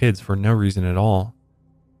abused her kids for no reason at all,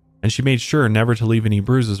 and she made sure never to leave any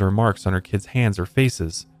bruises or marks on her kids' hands or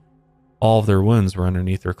faces. All of their wounds were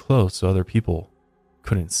underneath their clothes so other people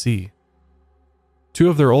couldn't see. 2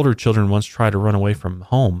 of their older children once tried to run away from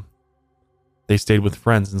home. They stayed with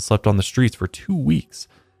friends and slept on the streets for 2 weeks,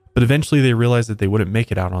 but eventually they realized that they wouldn't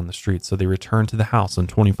make it out on the streets, so they returned to the house on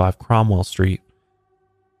 25 Cromwell Street.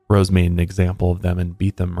 Rose made an example of them and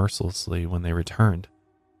beat them mercilessly when they returned.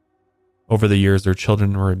 Over the years, their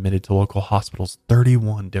children were admitted to local hospitals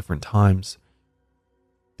 31 different times.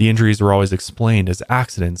 The injuries were always explained as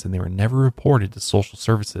accidents and they were never reported to social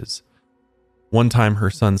services. One time her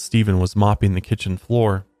son Stephen was mopping the kitchen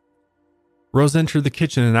floor. Rose entered the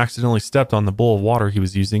kitchen and accidentally stepped on the bowl of water he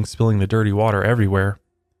was using, spilling the dirty water everywhere.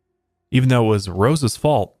 Even though it was Rose's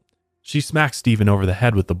fault, she smacked Stephen over the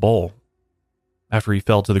head with the bowl. After he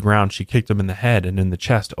fell to the ground, she kicked him in the head and in the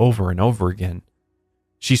chest over and over again.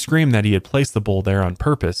 She screamed that he had placed the bowl there on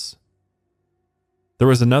purpose. There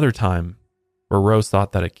was another time where Rose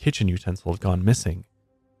thought that a kitchen utensil had gone missing,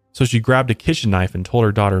 so she grabbed a kitchen knife and told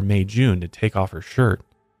her daughter May June to take off her shirt.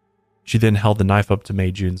 She then held the knife up to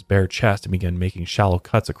May June's bare chest and began making shallow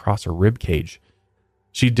cuts across her rib cage.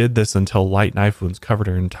 She did this until light knife wounds covered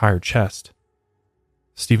her entire chest.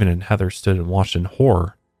 Stephen and Heather stood and watched in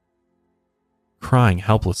horror, crying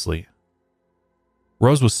helplessly.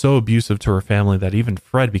 Rose was so abusive to her family that even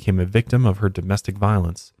Fred became a victim of her domestic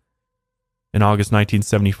violence. In August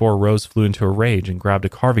 1974, Rose flew into a rage and grabbed a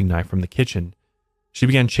carving knife from the kitchen. She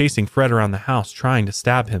began chasing Fred around the house, trying to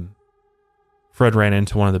stab him. Fred ran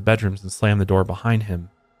into one of the bedrooms and slammed the door behind him.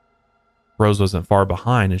 Rose wasn't far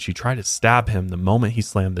behind, and she tried to stab him the moment he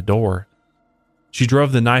slammed the door. She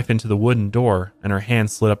drove the knife into the wooden door, and her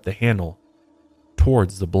hand slid up the handle,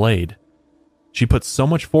 towards the blade. She put so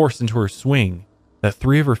much force into her swing that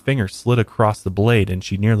 3 of her fingers slid across the blade, and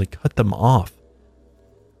she nearly cut them off.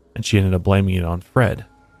 And she ended up blaming it on Fred,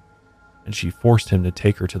 and she forced him to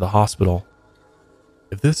take her to the hospital.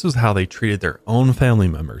 If this was how they treated their own family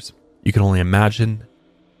members, you can only imagine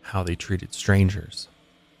how they treated strangers.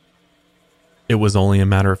 It was only a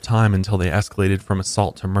matter of time until they escalated from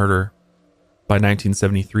assault to murder. By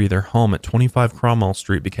 1973, their home at 25 Cromwell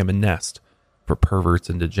Street became a nest for perverts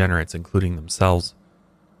and degenerates, including themselves.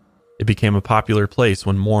 It became a popular place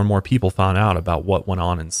when more and more people found out about what went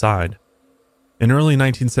on inside. In early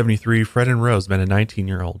 1973, Fred and Rose met a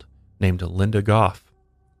 19-year-old named Linda Goff.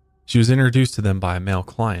 She was introduced to them by a male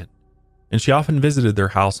client, and she often visited their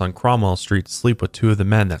house on Cromwell Street to sleep with 2 of the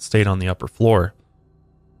men that stayed on the upper floor.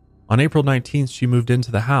 On April 19th, she moved into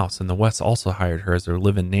the house, and the Wests also hired her as their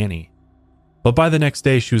live-in nanny. But by the next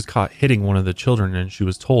day, she was caught hitting one of the children, and she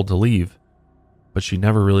was told to leave. But she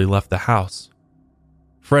never really left the house.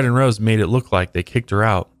 Fred and Rose made it look like they kicked her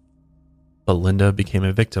out, but Linda became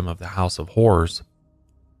a victim of the House of Horrors.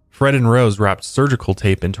 Fred and Rose wrapped surgical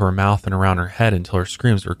tape into her mouth and around her head until her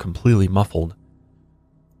screams were completely muffled.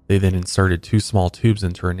 They then inserted 2 small tubes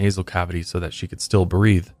into her nasal cavity so that she could still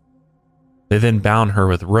breathe. They then bound her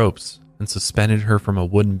with ropes and suspended her from a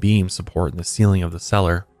wooden beam support in the ceiling of the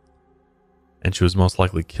cellar, and she was most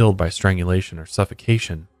likely killed by strangulation or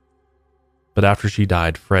suffocation. But after she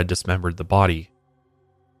died, Fred dismembered the body.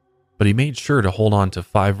 But he made sure to hold on to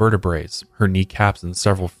 5 vertebrae, her kneecaps and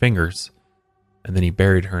several fingers, and then he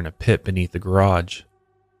buried her in a pit beneath the garage.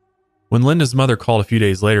 When Linda's mother called a few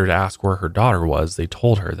days later to ask where her daughter was, they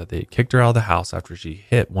told her that they had kicked her out of the house after she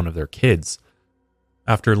hit one of their kids.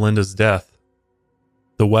 After Linda's death,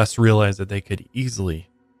 the Wests realized that they could easily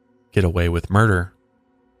get away with murder.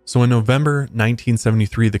 So in November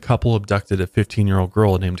 1973, the couple abducted a 15-year-old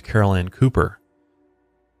girl named Carol Ann Cooper.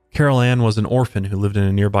 Carol Ann was an orphan who lived in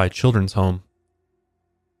a nearby children's home.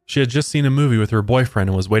 She had just seen a movie with her boyfriend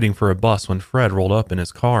and was waiting for a bus when Fred rolled up in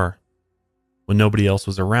his car. When nobody else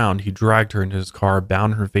was around, he dragged her into his car,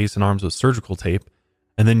 bound her face and arms with surgical tape,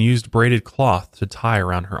 and then used braided cloth to tie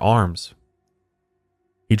around her arms.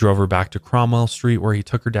 He drove her back to Cromwell Street, where he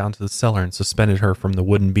took her down to the cellar and suspended her from the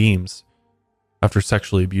wooden beams. After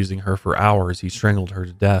sexually abusing her for hours, he strangled her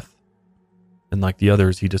to death. And like the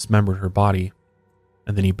others, he dismembered her body,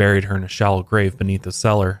 and then he buried her in a shallow grave beneath the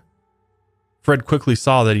cellar. Fred quickly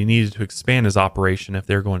saw that he needed to expand his operation if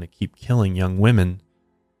they were going to keep killing young women,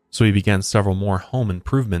 so he began several more home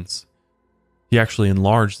improvements. He actually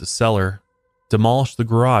enlarged the cellar, demolished the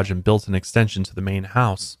garage, and built an extension to the main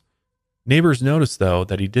house. Neighbors noticed, though,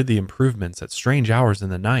 that he did the improvements at strange hours in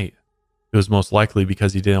the night. It was most likely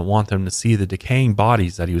because he didn't want them to see the decaying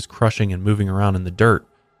bodies that he was crushing and moving around in the dirt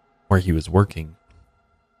where he was working.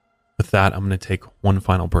 With that, I'm going to take one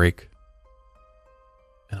final break,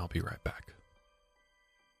 and I'll be right back.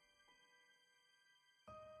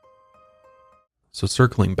 So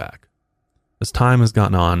circling back, as time has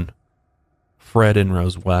gotten on, Fred and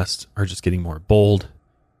Rose West are just getting more bold.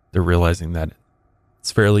 They're realizing that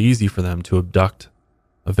it's fairly easy for them to abduct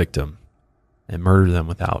a victim and murder them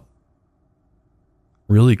without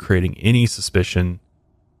really creating any suspicion,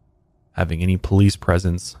 having any police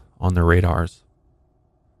presence on their radars.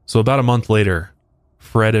 So about a month later,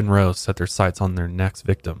 Fred and Rose set their sights on their next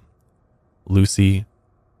victim, Lucy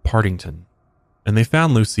Partington. And they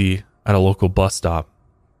found Lucy at a local bus stop.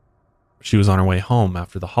 She was on her way home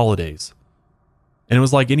after the holidays, And it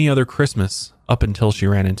was like any other Christmas up until she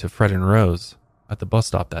ran into Fred and Rose at the bus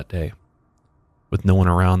stop that day. With no one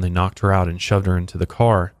around, they knocked her out and shoved her into the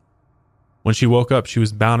car. When she woke up, she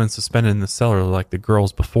was bound and suspended in the cellar like the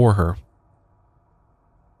girls before her.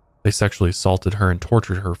 They sexually assaulted her and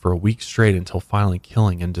tortured her for a week straight until finally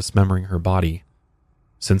killing and dismembering her body.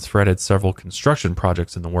 Since Fred had several construction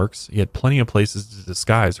projects in the works, he had plenty of places to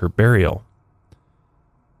disguise her burial.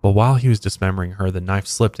 But while he was dismembering her, the knife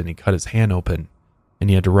slipped and he cut his hand open, and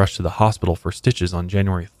he had to rush to the hospital for stitches on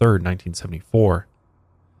January 3rd, 1974.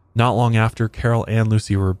 Not long after, Carol and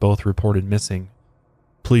Lucy were both reported missing.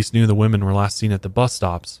 Police knew the women were last seen at the bus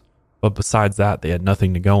stops, but besides that, they had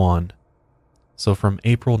nothing to go on. So from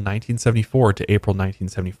April 1974 to April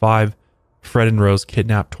 1975, Fred and Rose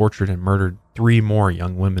kidnapped, tortured, and murdered 3 more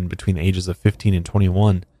young women between the ages of 15 and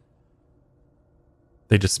 21.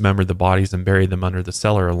 They dismembered the bodies and buried them under the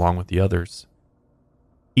cellar along with the others.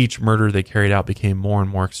 Each murder they carried out became more and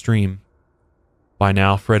more extreme. By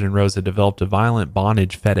now, Fred and Rose had developed a violent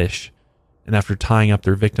bondage fetish, and after tying up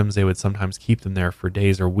their victims, they would sometimes keep them there for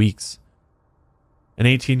days or weeks. An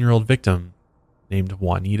 18-year-old victim named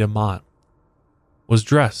Juanita Mott was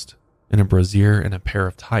dressed in a brassiere and a pair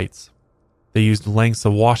of tights. They used lengths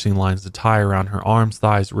of washing lines to tie around her arms,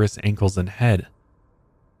 thighs, wrists, ankles, and head.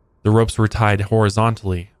 The ropes were tied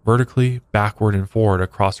horizontally, vertically, backward, and forward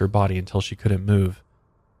across her body until she couldn't move.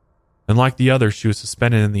 And like the others, she was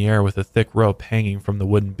suspended in the air with a thick rope hanging from the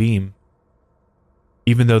wooden beam.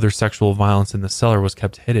 Even though their sexual violence in the cellar was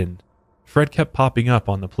kept hidden, Fred kept popping up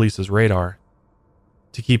on the police's radar.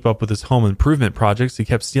 To keep up with his home improvement projects, he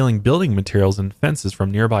kept stealing building materials and fences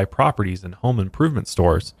from nearby properties and home improvement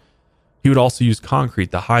stores. He would also use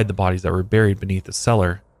concrete to hide the bodies that were buried beneath the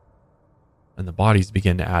cellar. And the bodies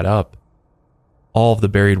began to add up. All of the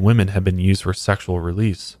buried women had been used for sexual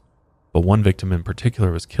release, but one victim in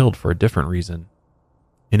particular was killed for a different reason.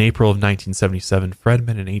 In April of 1977, Fred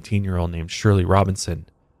met an 18-year-old named Shirley Robinson.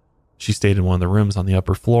 She stayed in one of the rooms on the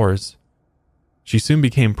upper floors. She soon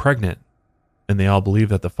became pregnant, and they all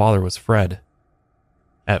believed that the father was Fred.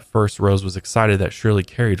 At first, Rose was excited that Shirley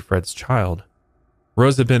carried Fred's child.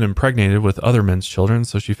 Rose had been impregnated with other men's children,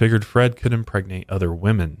 so she figured Fred could impregnate other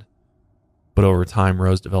women. But over time,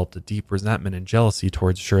 Rose developed a deep resentment and jealousy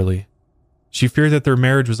towards Shirley. She feared that their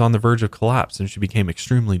marriage was on the verge of collapse, and she became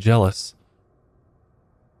extremely jealous.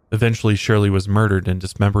 Eventually, Shirley was murdered and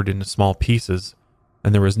dismembered into small pieces,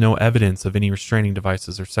 and there was no evidence of any restraining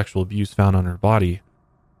devices or sexual abuse found on her body.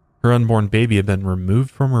 Her unborn baby had been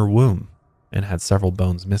removed from her womb and had several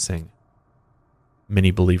bones missing.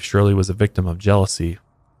 Many believe Shirley was a victim of jealousy,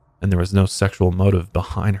 and there was no sexual motive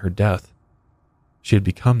behind her death. She had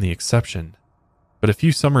become the exception. But a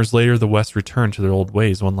few summers later, the West returned to their old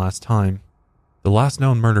ways one last time. The last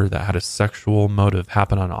known murder that had a sexual motive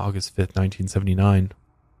happened on August 5th, 1979.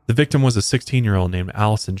 The victim was a 16-year-old named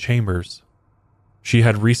Allison Chambers. She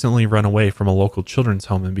had recently run away from a local children's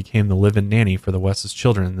home and became the live-in nanny for the West's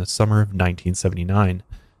children in the summer of 1979.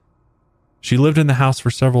 She lived in the house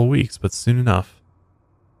for several weeks, but soon enough,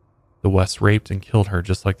 the West raped and killed her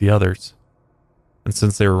just like the others. And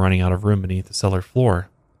since they were running out of room beneath the cellar floor,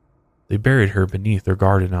 they buried her beneath their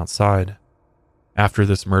garden outside. After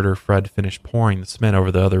this murder, Fred finished pouring the cement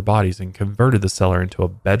over the other bodies and converted the cellar into a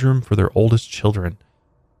bedroom for their oldest children.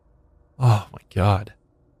 Oh my God.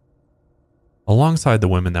 Alongside the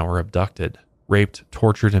women that were abducted, raped,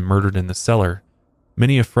 tortured, and murdered in the cellar,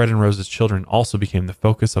 many of Fred and Rose's children also became the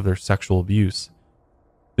focus of their sexual abuse.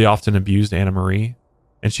 They often abused Anna Marie,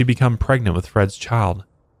 and she became pregnant with Fred's child,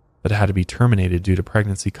 but had to be terminated due to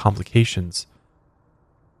pregnancy complications.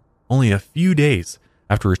 Only a few days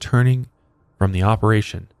after returning from the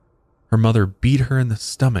operation, her mother beat her in the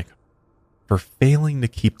stomach for failing to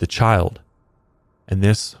keep the child. And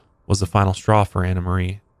this was the final straw for Anna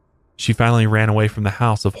Marie. She finally ran away from the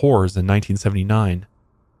house of horrors in 1979.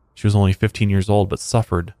 She was only 15 years old, but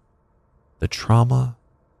suffered the trauma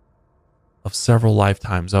of several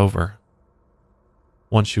lifetimes over.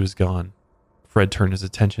 Once she was gone, Fred turned his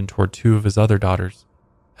attention toward 2 of his other daughters,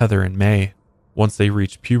 Heather and May. Once they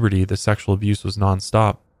reached puberty, the sexual abuse was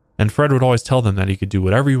nonstop, and Fred would always tell them that he could do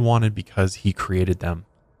whatever he wanted because he created them.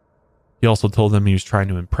 He also told them he was trying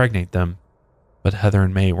to impregnate them, but Heather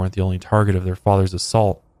and May weren't the only target of their father's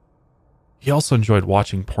assault. He also enjoyed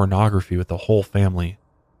watching pornography with the whole family.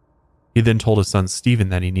 He then told his son Stephen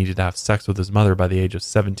that he needed to have sex with his mother by the age of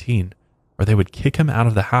 17, or they would kick him out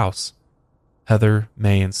of the house. Heather,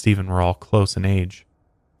 May, and Stephen were all close in age.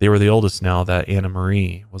 They were the oldest now that Anna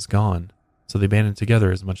Marie was gone, so they banded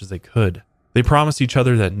together as much as they could. They promised each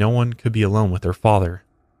other that no one could be alone with their father,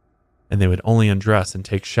 and they would only undress and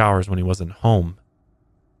take showers when he wasn't home.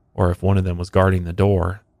 or if one of them was guarding the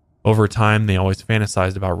door. Over time, they always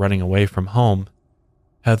fantasized about running away from home.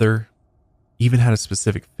 Heather even had a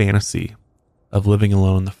specific fantasy of living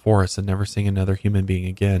alone in the forest and never seeing another human being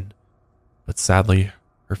again. But sadly,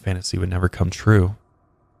 her fantasy would never come true.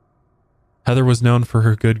 Heather was known for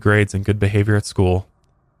her good grades and good behavior at school,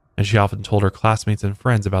 and she often told her classmates and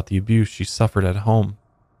friends about the abuse she suffered at home.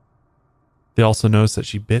 They also noticed that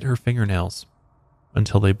she bit her fingernails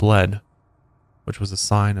until they bled, which was a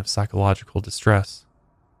sign of psychological distress,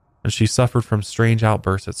 and she suffered from strange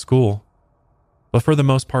outbursts at school. But for the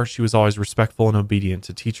most part, she was always respectful and obedient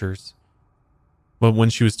to teachers. But when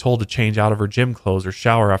she was told to change out of her gym clothes or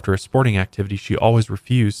shower after a sporting activity, she always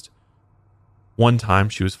refused. One time,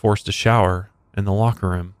 she was forced to shower in the locker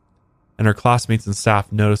room, and her classmates and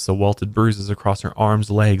staff noticed the welted bruises across her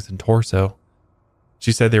arms, legs, and torso.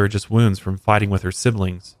 She said they were just wounds from fighting with her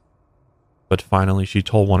siblings. But finally, she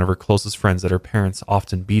told one of her closest friends that her parents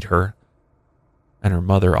often beat her, and her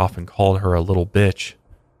mother often called her a little bitch.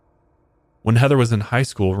 When Heather was in high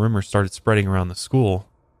school, rumors started spreading around the school.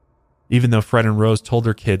 Even though Fred and Rose told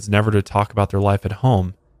their kids never to talk about their life at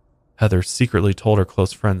home, Heather secretly told her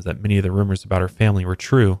close friends that many of the rumors about her family were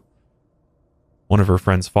true. One of her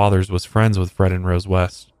friends' fathers was friends with Fred and Rose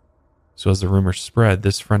West. So as the rumors spread,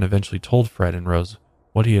 this friend eventually told Fred and Rose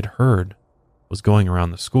what he had heard was going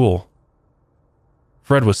around the school.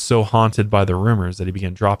 Fred was so haunted by the rumors that he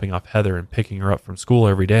began dropping off Heather and picking her up from school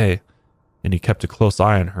every day, and he kept a close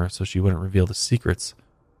eye on her so she wouldn't reveal the secrets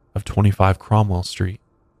of 25 Cromwell Street.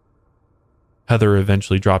 Heather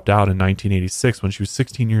eventually dropped out in 1986 when she was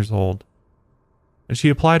 16 years old, and she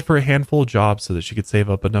applied for a handful of jobs so that she could save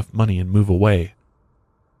up enough money and move away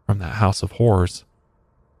from that house of horrors.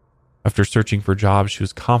 After searching for jobs, she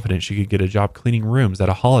was confident she could get a job cleaning rooms at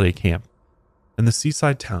a holiday camp in the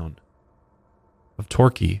seaside town of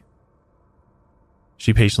Torquay.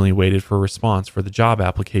 She patiently waited for a response for the job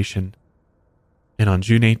application, and on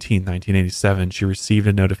June 18, 1987, she received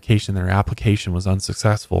a notification that her application was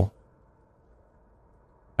unsuccessful.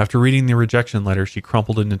 After reading the rejection letter, she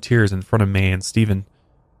crumpled into tears in front of May and Stephen.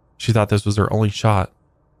 She thought this was her only shot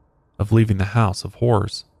of leaving the house of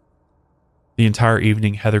horrors. The entire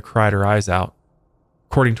evening, Heather cried her eyes out.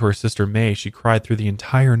 According to her sister May, she cried through the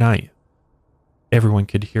entire night. Everyone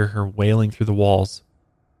could hear her wailing through the walls.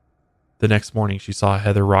 The next morning, she saw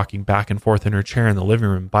Heather rocking back and forth in her chair in the living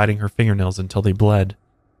room, biting her fingernails until they bled.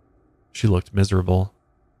 She looked miserable.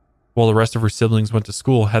 While the rest of her siblings went to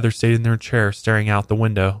school, Heather stayed in their chair staring out the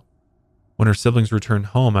window. When her siblings returned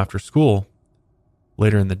home after school,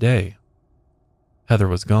 later in the day, Heather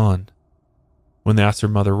was gone. When they asked her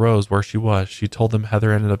mother Rose where she was, she told them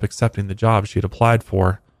Heather ended up accepting the job she had applied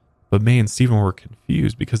for, but May and Stephen were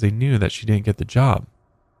confused because they knew that she didn't get the job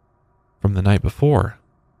from the night before.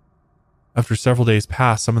 After several days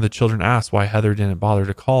passed, some of the children asked why Heather didn't bother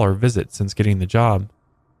to call or visit since getting the job,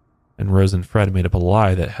 and Rose and Fred made up a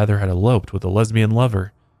lie that Heather had eloped with a lesbian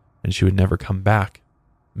lover and she would never come back.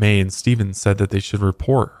 May and Stephen said that they should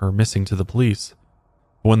report her missing to the police.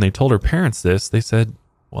 But when they told her parents this, they said,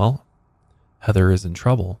 well, Heather is in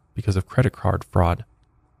trouble because of credit card fraud.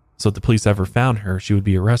 So if the police ever found her, she would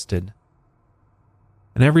be arrested.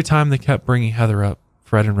 And every time they kept bringing Heather up,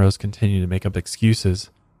 Fred and Rose continued to make up excuses.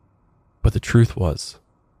 But the truth was,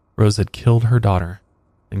 Rose had killed her daughter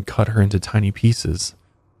and cut her into tiny pieces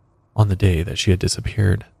on the day that she had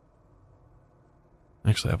disappeared.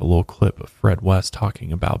 Actually, I have a little clip of Fred West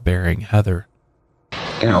talking about burying Heather.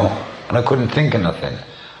 You know, and I couldn't think of nothing.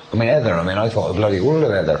 Heather, I thought a bloody world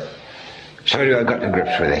of Heather. So anyway, I got to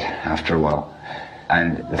grips with it after a while.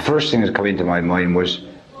 And the first thing that came into my mind was,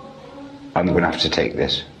 I'm going to have to take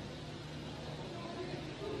this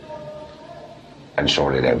and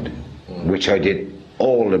sort it out. Which I did.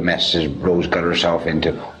 All the messes Rose got herself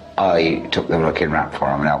into, I took the fucking rap for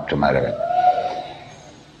him and helped him out of it.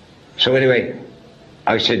 So anyway,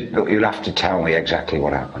 I said, look, you'll have to tell me exactly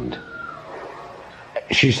what happened.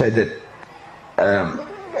 She said that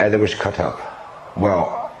Heather was cut up.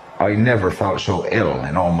 Well, I never felt so ill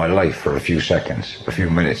in all my life for a few seconds, a few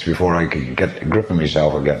minutes before I could get a grip of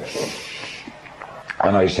myself again.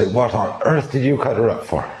 And I said, what on earth did you cut her up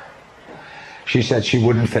for? She said she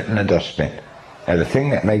wouldn't fit in a dustbin. Now the thing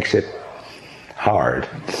that makes it hard,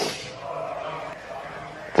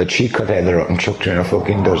 that she cut Heather up and chucked her in a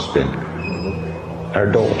fucking dustbin. Her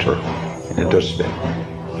daughter in a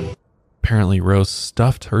dustbin. Apparently Rose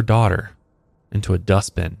stuffed her daughter into a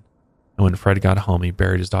dustbin, and when Fred got home, he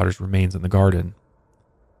buried his daughter's remains in the garden.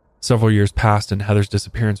 Several years passed, and Heather's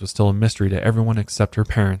disappearance was still a mystery to everyone except her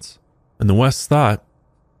parents, and the Wests thought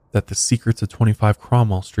that the secrets of 25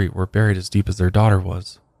 Cromwell Street were buried as deep as their daughter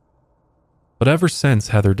was. But ever since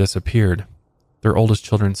Heather disappeared, their oldest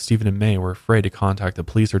children, Stephen and May, were afraid to contact the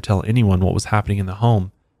police or tell anyone what was happening in the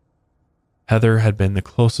home. Heather had been the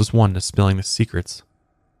closest one to spilling the secrets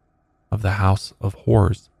of the House of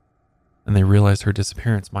Horrors, and they realized her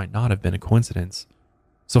disappearance might not have been a coincidence.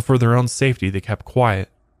 So for their own safety, they kept quiet.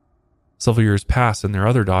 Several years passed and their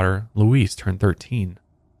other daughter, Louise, turned 13.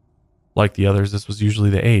 Like the others, this was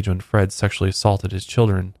usually the age when Fred sexually assaulted his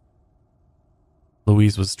children.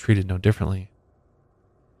 Louise was treated no differently.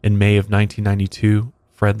 In May of 1992,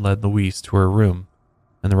 Fred led Louise to her room,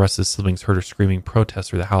 and the rest of the siblings heard her screaming protests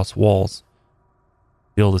through the house walls.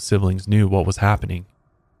 The oldest siblings knew what was happening.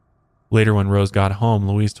 Later, when Rose got home,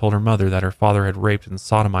 Louise told her mother that her father had raped and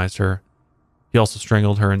sodomized her. He also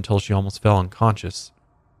strangled her until she almost fell unconscious.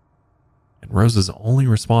 And Rose's only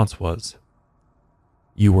response was,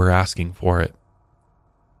 "You were asking for it."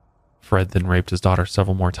 Fred then raped his daughter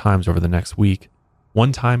several more times over the next week.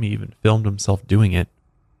 One time he even filmed himself doing it.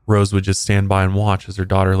 Rose would just stand by and watch as her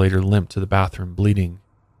daughter later limped to the bathroom bleeding.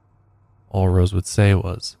 All Rose would say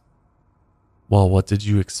was, "Well, what did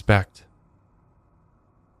you expect?"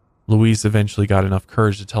 Louise eventually got enough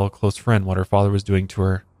courage to tell a close friend what her father was doing to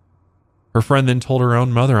her. Her friend then told her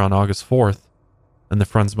own mother on August 4th, and the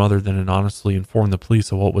friend's mother then honestly informed the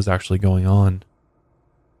police of what was actually going on.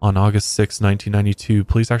 On August 6, 1992,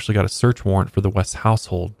 police actually got a search warrant for the West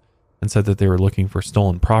household and said that they were looking for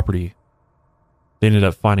stolen property. They ended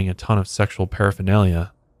up finding a ton of sexual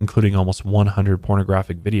paraphernalia, including almost 100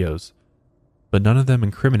 pornographic videos, but none of them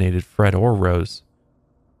incriminated Fred or Rose.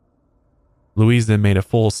 Louise then made a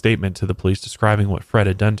full statement to the police describing what Fred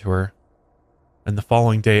had done to her, and the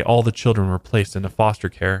following day all the children were placed into foster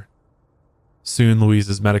care. Soon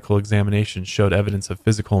Louise's medical examination showed evidence of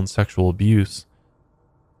physical and sexual abuse.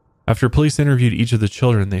 After police interviewed each of the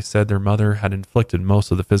children, they said their mother had inflicted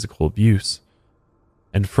most of the physical abuse,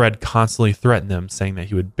 and Fred constantly threatened them, saying that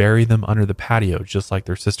he would bury them under the patio just like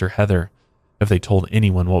their sister Heather if they told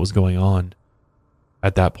anyone what was going on.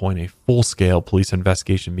 At that point, a full-scale police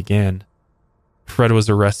investigation began. Fred was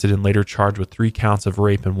arrested and later charged with 3 counts of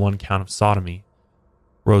rape and 1 count of sodomy.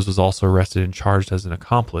 Rose was also arrested and charged as an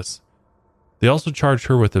accomplice. They also charged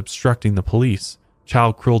her with obstructing the police,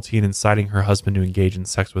 child cruelty, and inciting her husband to engage in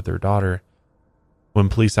sex with their daughter. When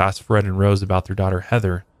police asked Fred and Rose about their daughter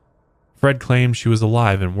Heather, Fred claimed she was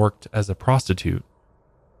alive and worked as a prostitute.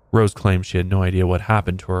 Rose claimed she had no idea what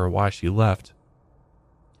happened to her or why she left.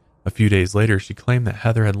 A few days later, she claimed that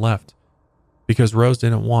Heather had left because Rose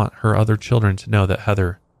didn't want her other children to know that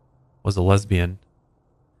Heather was a lesbian.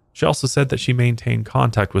 She also said that she maintained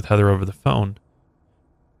contact with Heather over the phone.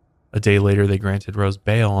 A day later, they granted Rose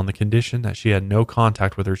bail on the condition that she had no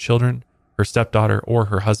contact with her children, her stepdaughter, or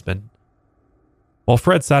her husband. While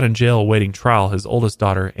Fred sat in jail awaiting trial, his oldest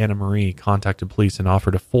daughter, Anna Marie, contacted police and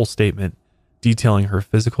offered a full statement detailing her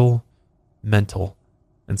physical, mental,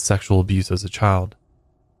 and sexual abuse as a child.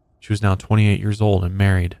 She was now 28 years old and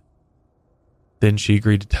married. Then she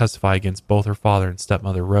agreed to testify against both her father and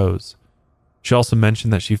stepmother, Rose. She also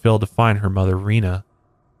mentioned that she failed to find her mother, Rena,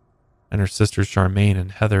 and her sisters, Charmaine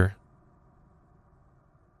and Heather.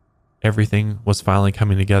 Everything was finally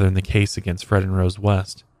coming together in the case against Fred and Rose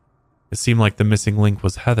West. It seemed like the missing link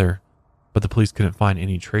was Heather, but the police couldn't find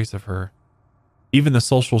any trace of her. Even the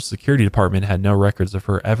Social Security Department had no records of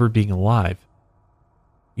her ever being alive.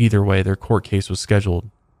 Either way, their court case was scheduled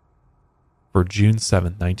for June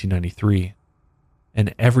 7, 1993,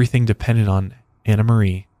 and everything depended on Anna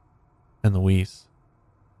Marie and Louise.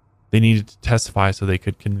 They needed to testify so they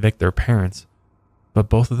could convict their parents, but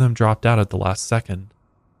both of them dropped out at the last second.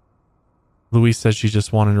 Louise said she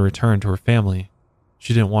just wanted to return to her family.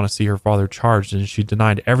 She didn't want to see her father charged, and she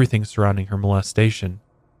denied everything surrounding her molestation.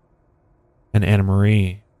 And Anna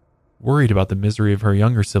Marie worried about the misery of her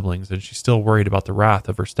younger siblings, and she still worried about the wrath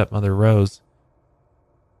of her stepmother, Rose.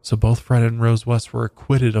 So both Fred and Rose West were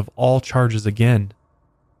acquitted of all charges again.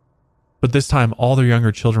 But this time, all their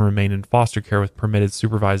younger children remained in foster care with permitted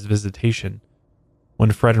supervised visitation.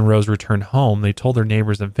 When Fred and Rose returned home, they told their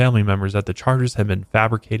neighbors and family members that the charges had been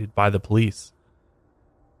fabricated by the police.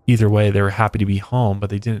 Either way, they were happy to be home, but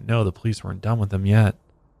they didn't know the police weren't done with them yet.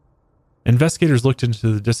 Investigators looked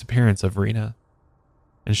into the disappearance of Rena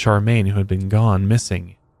and Charmaine, who had been gone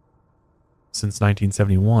missing since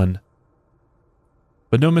 1971.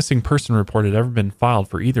 But no missing person report had ever been filed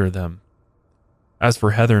for either of them. As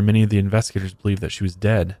for Heather, many of the investigators believed that she was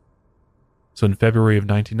dead. So in February of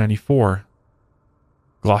 1994,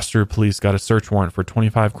 Gloucester police got a search warrant for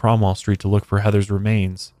 25 Cromwell Street to look for Heather's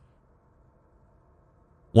remains.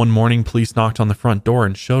 One morning, police knocked on the front door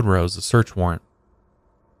and showed Rose a search warrant.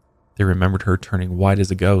 They remembered her turning white as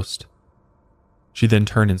a ghost. She then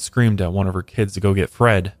turned and screamed at one of her kids to go get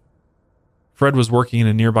Fred. Fred was working in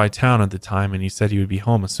a nearby town at the time, and he said he would be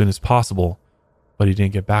home as soon as possible, but he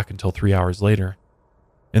didn't get back until 3 hours later.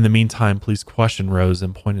 In the meantime, police questioned Rose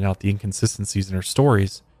and pointed out the inconsistencies in her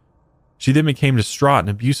stories. She then became distraught and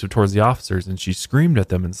abusive towards the officers, and she screamed at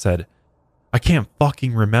them and said, "I can't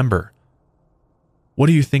fucking remember. What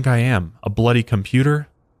do you think I am, a bloody computer?"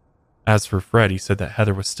 As for Fred, he said that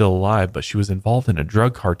Heather was still alive, but she was involved in a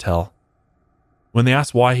drug cartel. When they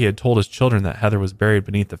asked why he had told his children that Heather was buried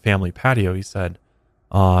beneath the family patio, he said,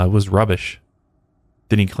 it was rubbish."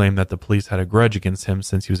 Then he claimed that the police had a grudge against him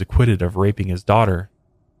since he was acquitted of raping his daughter.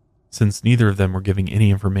 Since neither of them were giving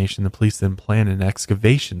any information, the police then planned an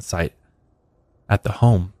excavation site at the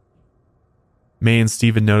home. May and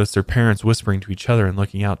Stephen noticed their parents whispering to each other and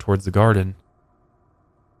looking out towards the garden.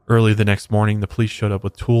 Early the next morning, the police showed up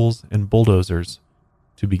with tools and bulldozers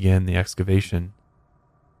to begin the excavation.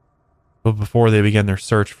 But before they began their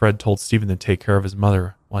search, Fred told Stephen to take care of his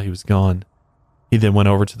mother while he was gone. He then went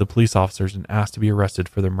over to the police officers and asked to be arrested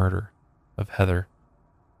for the murder of Heather.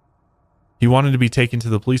 He wanted to be taken to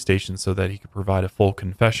the police station so that he could provide a full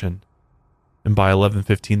confession. And by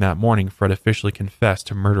 11:15 that morning, Fred officially confessed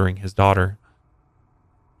to murdering his daughter.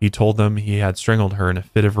 He told them he had strangled her in a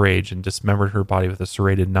fit of rage and dismembered her body with a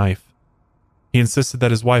serrated knife. He insisted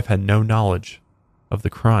that his wife had no knowledge of the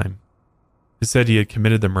crime. He said he had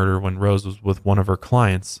committed the murder when Rose was with one of her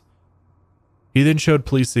clients. He then showed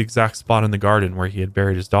police the exact spot in the garden where he had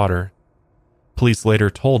buried his daughter. Police later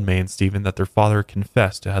told May and Stephen that their father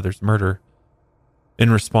confessed to Heather's murder. In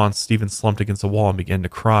response, Stephen slumped against a wall and began to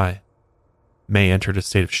cry. May entered a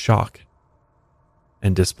state of shock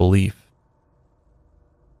and disbelief.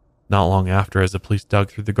 Not long after, as the police dug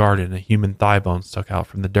through the garden, a human thigh bone stuck out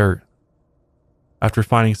from the dirt. After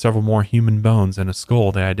finding several more human bones and a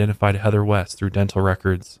skull, they identified Heather West through dental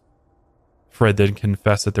records. Fred then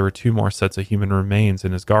confessed that there were 2 more sets of human remains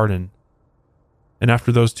in his garden. And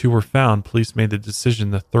after those 2 were found, police made the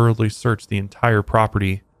decision to thoroughly search the entire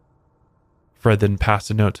property. Fred then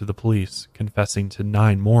passed a note to the police, confessing to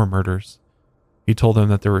 9 more murders. He told them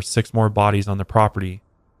that there were 6 more bodies on the property.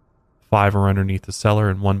 5 were underneath the cellar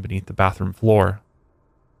and 1 beneath the bathroom floor.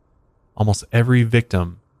 Almost every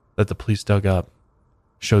victim that the police dug up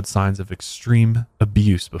showed signs of extreme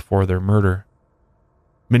abuse before their murder.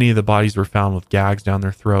 Many of the bodies were found with gags down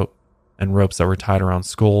their throat and ropes that were tied around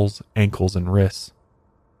skulls, ankles, and wrists.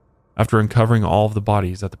 After uncovering all of the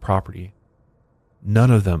bodies at the property,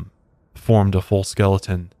 none of them formed a full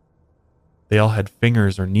skeleton. They all had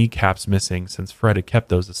fingers or kneecaps missing since Fred had kept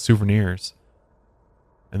those as souvenirs.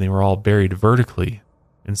 And they were all buried vertically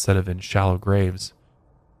instead of in shallow graves.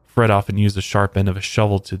 Fred often used the sharp end of a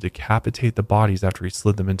shovel to decapitate the bodies after he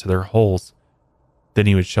slid them into their holes. Then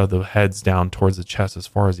he would shove the heads down towards the chest as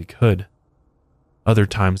far as he could. Other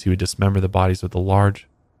times he would dismember the bodies with a large,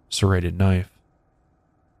 serrated knife.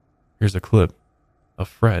 Here's a clip of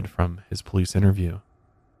Fred from his police interview.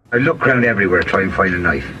 I looked around everywhere trying to find a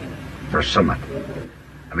knife or something.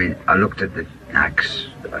 I mean, I looked at the axe.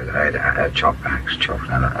 I had a chop axe chopped,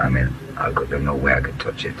 and there's no way I could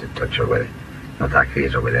touch her with it. Not that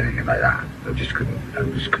case or with anything like that. I just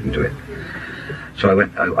couldn't do it. So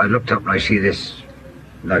I looked up and I see this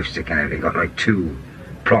knife sticking out. It got like 2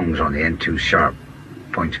 prongs on the end, 2 sharp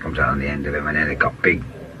points comes out on the end of it, and then it got big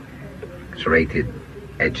serrated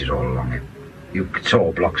edges all along it. You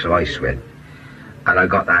saw blocks of ice with. And I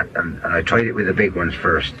got that, and I tried it with the big ones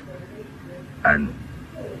first, and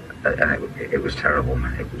it was terrible,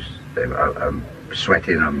 man. I'm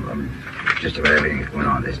sweating. I'm just about everything going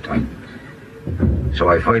on this time. So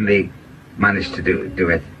I finally managed to do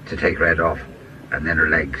it, to take her head off, and then her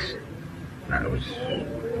legs, and it was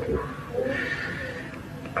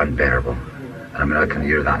unbearable. And I mean, I can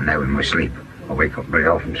hear that now in my sleep. I wake up very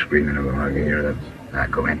often screaming when I can hear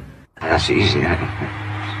that go in. That's easy,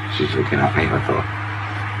 She's looking at me, I thought,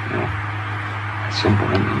 it's simple.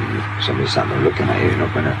 I mean, if somebody's sat there looking at you, you're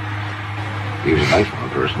not going to use a knife on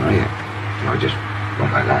a person, are you? Just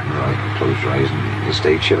went like that and close your eyes and you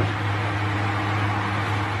stayed shut.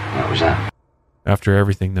 That was that. After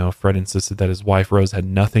everything, though, Fred insisted that his wife Rose had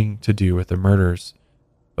nothing to do with the murders,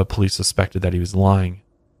 but police suspected that he was lying.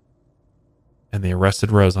 And they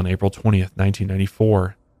arrested Rose on April 20th,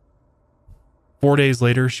 1994. 4 days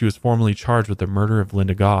later, she was formally charged with the murder of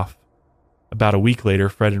Linda Goff. About a week later,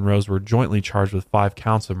 Fred and Rose were jointly charged with 5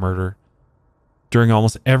 counts of murder. During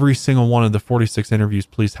almost every single one of the 46 interviews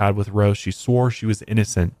police had with Rose, she swore she was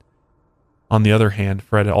innocent. On the other hand,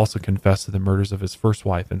 Fred also confessed to the murders of his first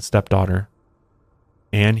wife and stepdaughter.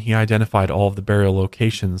 And he identified all of the burial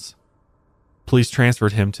locations. Police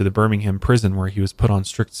transferred him to the Birmingham prison where he was put on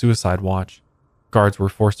strict suicide watch. Guards were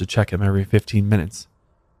forced to check him every 15 minutes.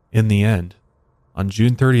 In the end, on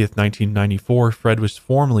June 30th, 1994, Fred was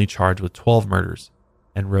formally charged with 12 murders,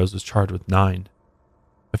 and Rose was charged with 9.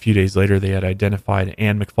 A few days later, they had identified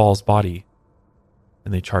Ann McFall's body,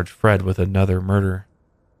 and they charged Fred with another murder.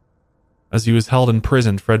 As he was held in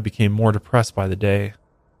prison, Fred became more depressed by the day.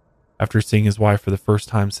 After seeing his wife for the first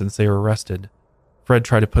time since they were arrested, Fred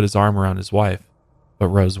tried to put his arm around his wife, but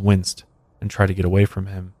Rose winced and tried to get away from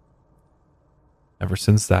him. Ever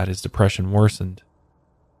since that, his depression worsened,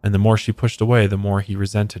 and the more she pushed away, the more he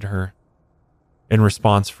resented her. In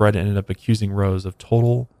response, Fred ended up accusing Rose of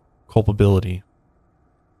total culpability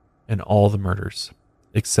in all the murders,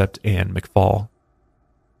 except Ann McFall.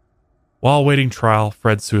 While awaiting trial,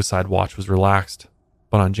 Fred's suicide watch was relaxed,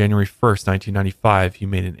 but on January 1st, 1995, he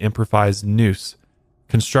made an improvised noose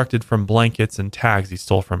constructed from blankets and tags he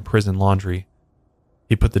stole from prison laundry.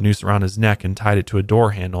 He put the noose around his neck and tied it to a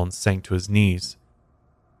door handle and sank to his knees.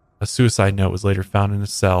 A suicide note was later found in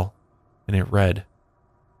his cell, and it read,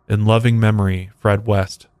 "In loving memory, Fred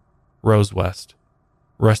West, Rose West.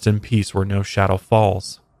 Rest in peace where no shadow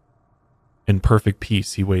falls. In perfect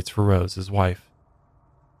peace he waits for Rose, his wife."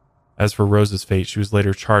 As for Rose's fate, she was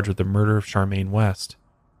later charged with the murder of Charmaine West.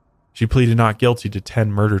 She pleaded not guilty to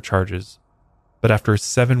 10 murder charges, but after a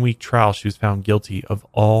 7-week trial, she was found guilty of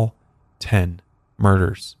all 10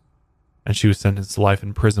 murders, and she was sentenced to life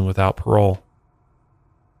in prison without parole.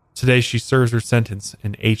 Today, she serves her sentence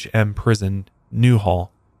in HM Prison,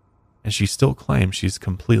 Newhall, and she still claims she's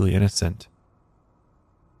completely innocent.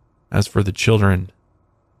 As for the children,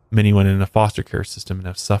 many went in a foster care system and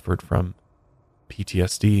have suffered from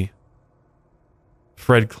PTSD.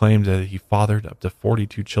 Fred claimed that he fathered up to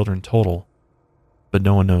 42 children total, but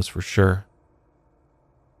no one knows for sure.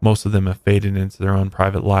 Most of them have faded into their own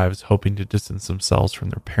private lives, hoping to distance themselves from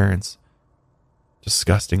their parents'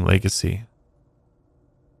 disgusting legacy.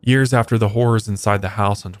 Years after the horrors inside the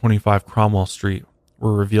house on 25 Cromwell Street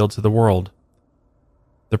were revealed to the world,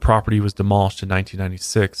 the property was demolished in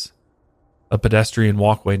 1996. A pedestrian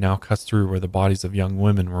walkway now cuts through where the bodies of young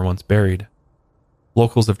women were once buried.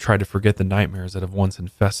 Locals have tried to forget the nightmares that have once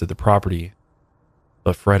infested the property,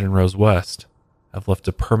 but Fred and Rose West have left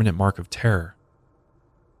a permanent mark of terror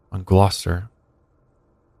on Gloucester.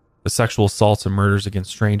 The sexual assaults and murders against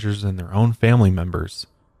strangers and their own family members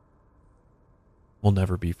will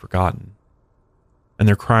never be forgotten. And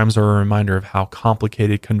their crimes are a reminder of how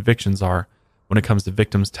complicated convictions are when it comes to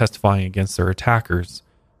victims testifying against their attackers,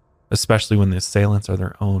 especially when the assailants are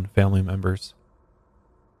their own family members.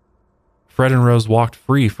 Fred and Rose walked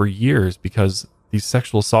free for years because these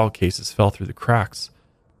sexual assault cases fell through the cracks,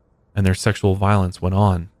 and their sexual violence went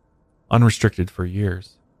on, unrestricted for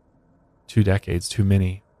years. 2 decades too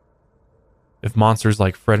many. If monsters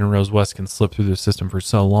like Fred and Rose West can slip through the system for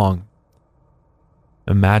so long,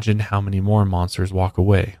 imagine how many more monsters walk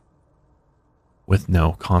away with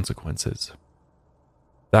no consequences.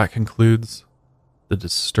 That concludes the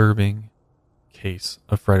disturbing case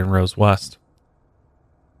of Fred and Rose West.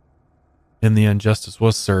 In the end, justice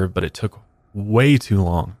was served, but it took way too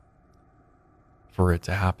long for it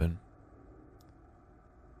to happen.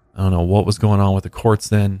 I don't know what was going on with the courts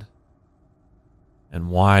then and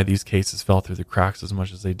why these cases fell through the cracks as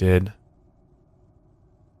much as they did.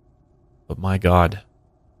 But my God,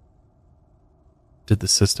 did the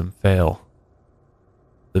system fail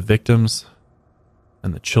the victims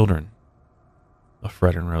and the children of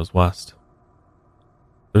Fred and Rose West.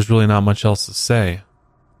 There's really not much else to say,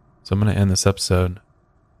 so I'm going to end this episode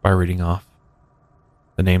by reading off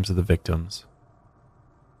the names of the victims,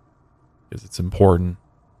 because it's important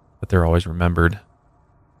that they're always remembered,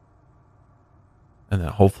 and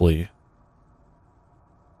that hopefully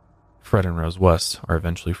Fred and Rose West are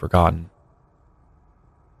eventually forgotten.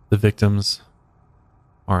 The victims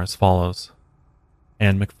are as follows: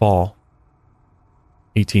 Ann McFall,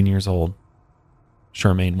 18 years old;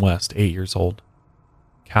 Charmaine West, 8 years old;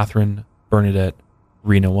 Catherine Bernadette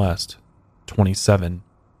Rena West, 27;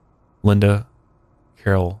 Linda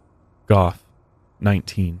Carol Goff,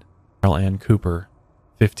 19; Carol Ann Cooper,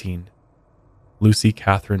 15; Lucy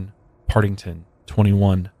Catherine Partington,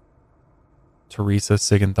 21; Teresa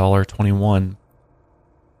Sigenthaler, 21;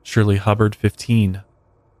 Shirley Hubbard, 15;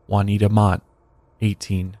 Juanita Mott,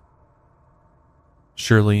 18;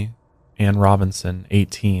 Shirley Ann Robinson,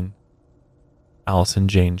 18; Allison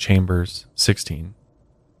Jane Chambers, 16;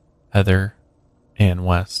 Heather Ann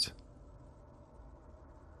West.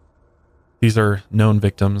 These are known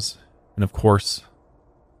victims, and of course,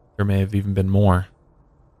 there may have even been more.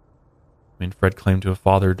 I mean, Fred claimed to have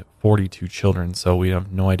fathered 42 children, so we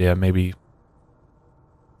have no idea. Maybe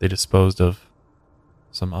they disposed of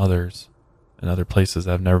some others and other places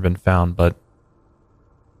that have never been found, but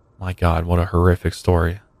my God, what a horrific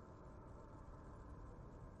story.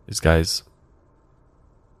 These guys,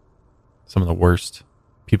 some of the worst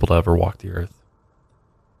people to ever walk the earth.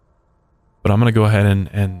 But I'm going to go ahead and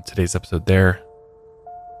end today's episode there.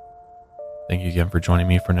 Thank you again for joining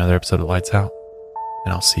me for another episode of Lights Out,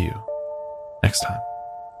 and I'll see you next time.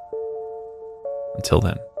 Until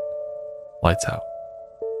then, lights out,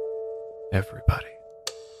 everybody.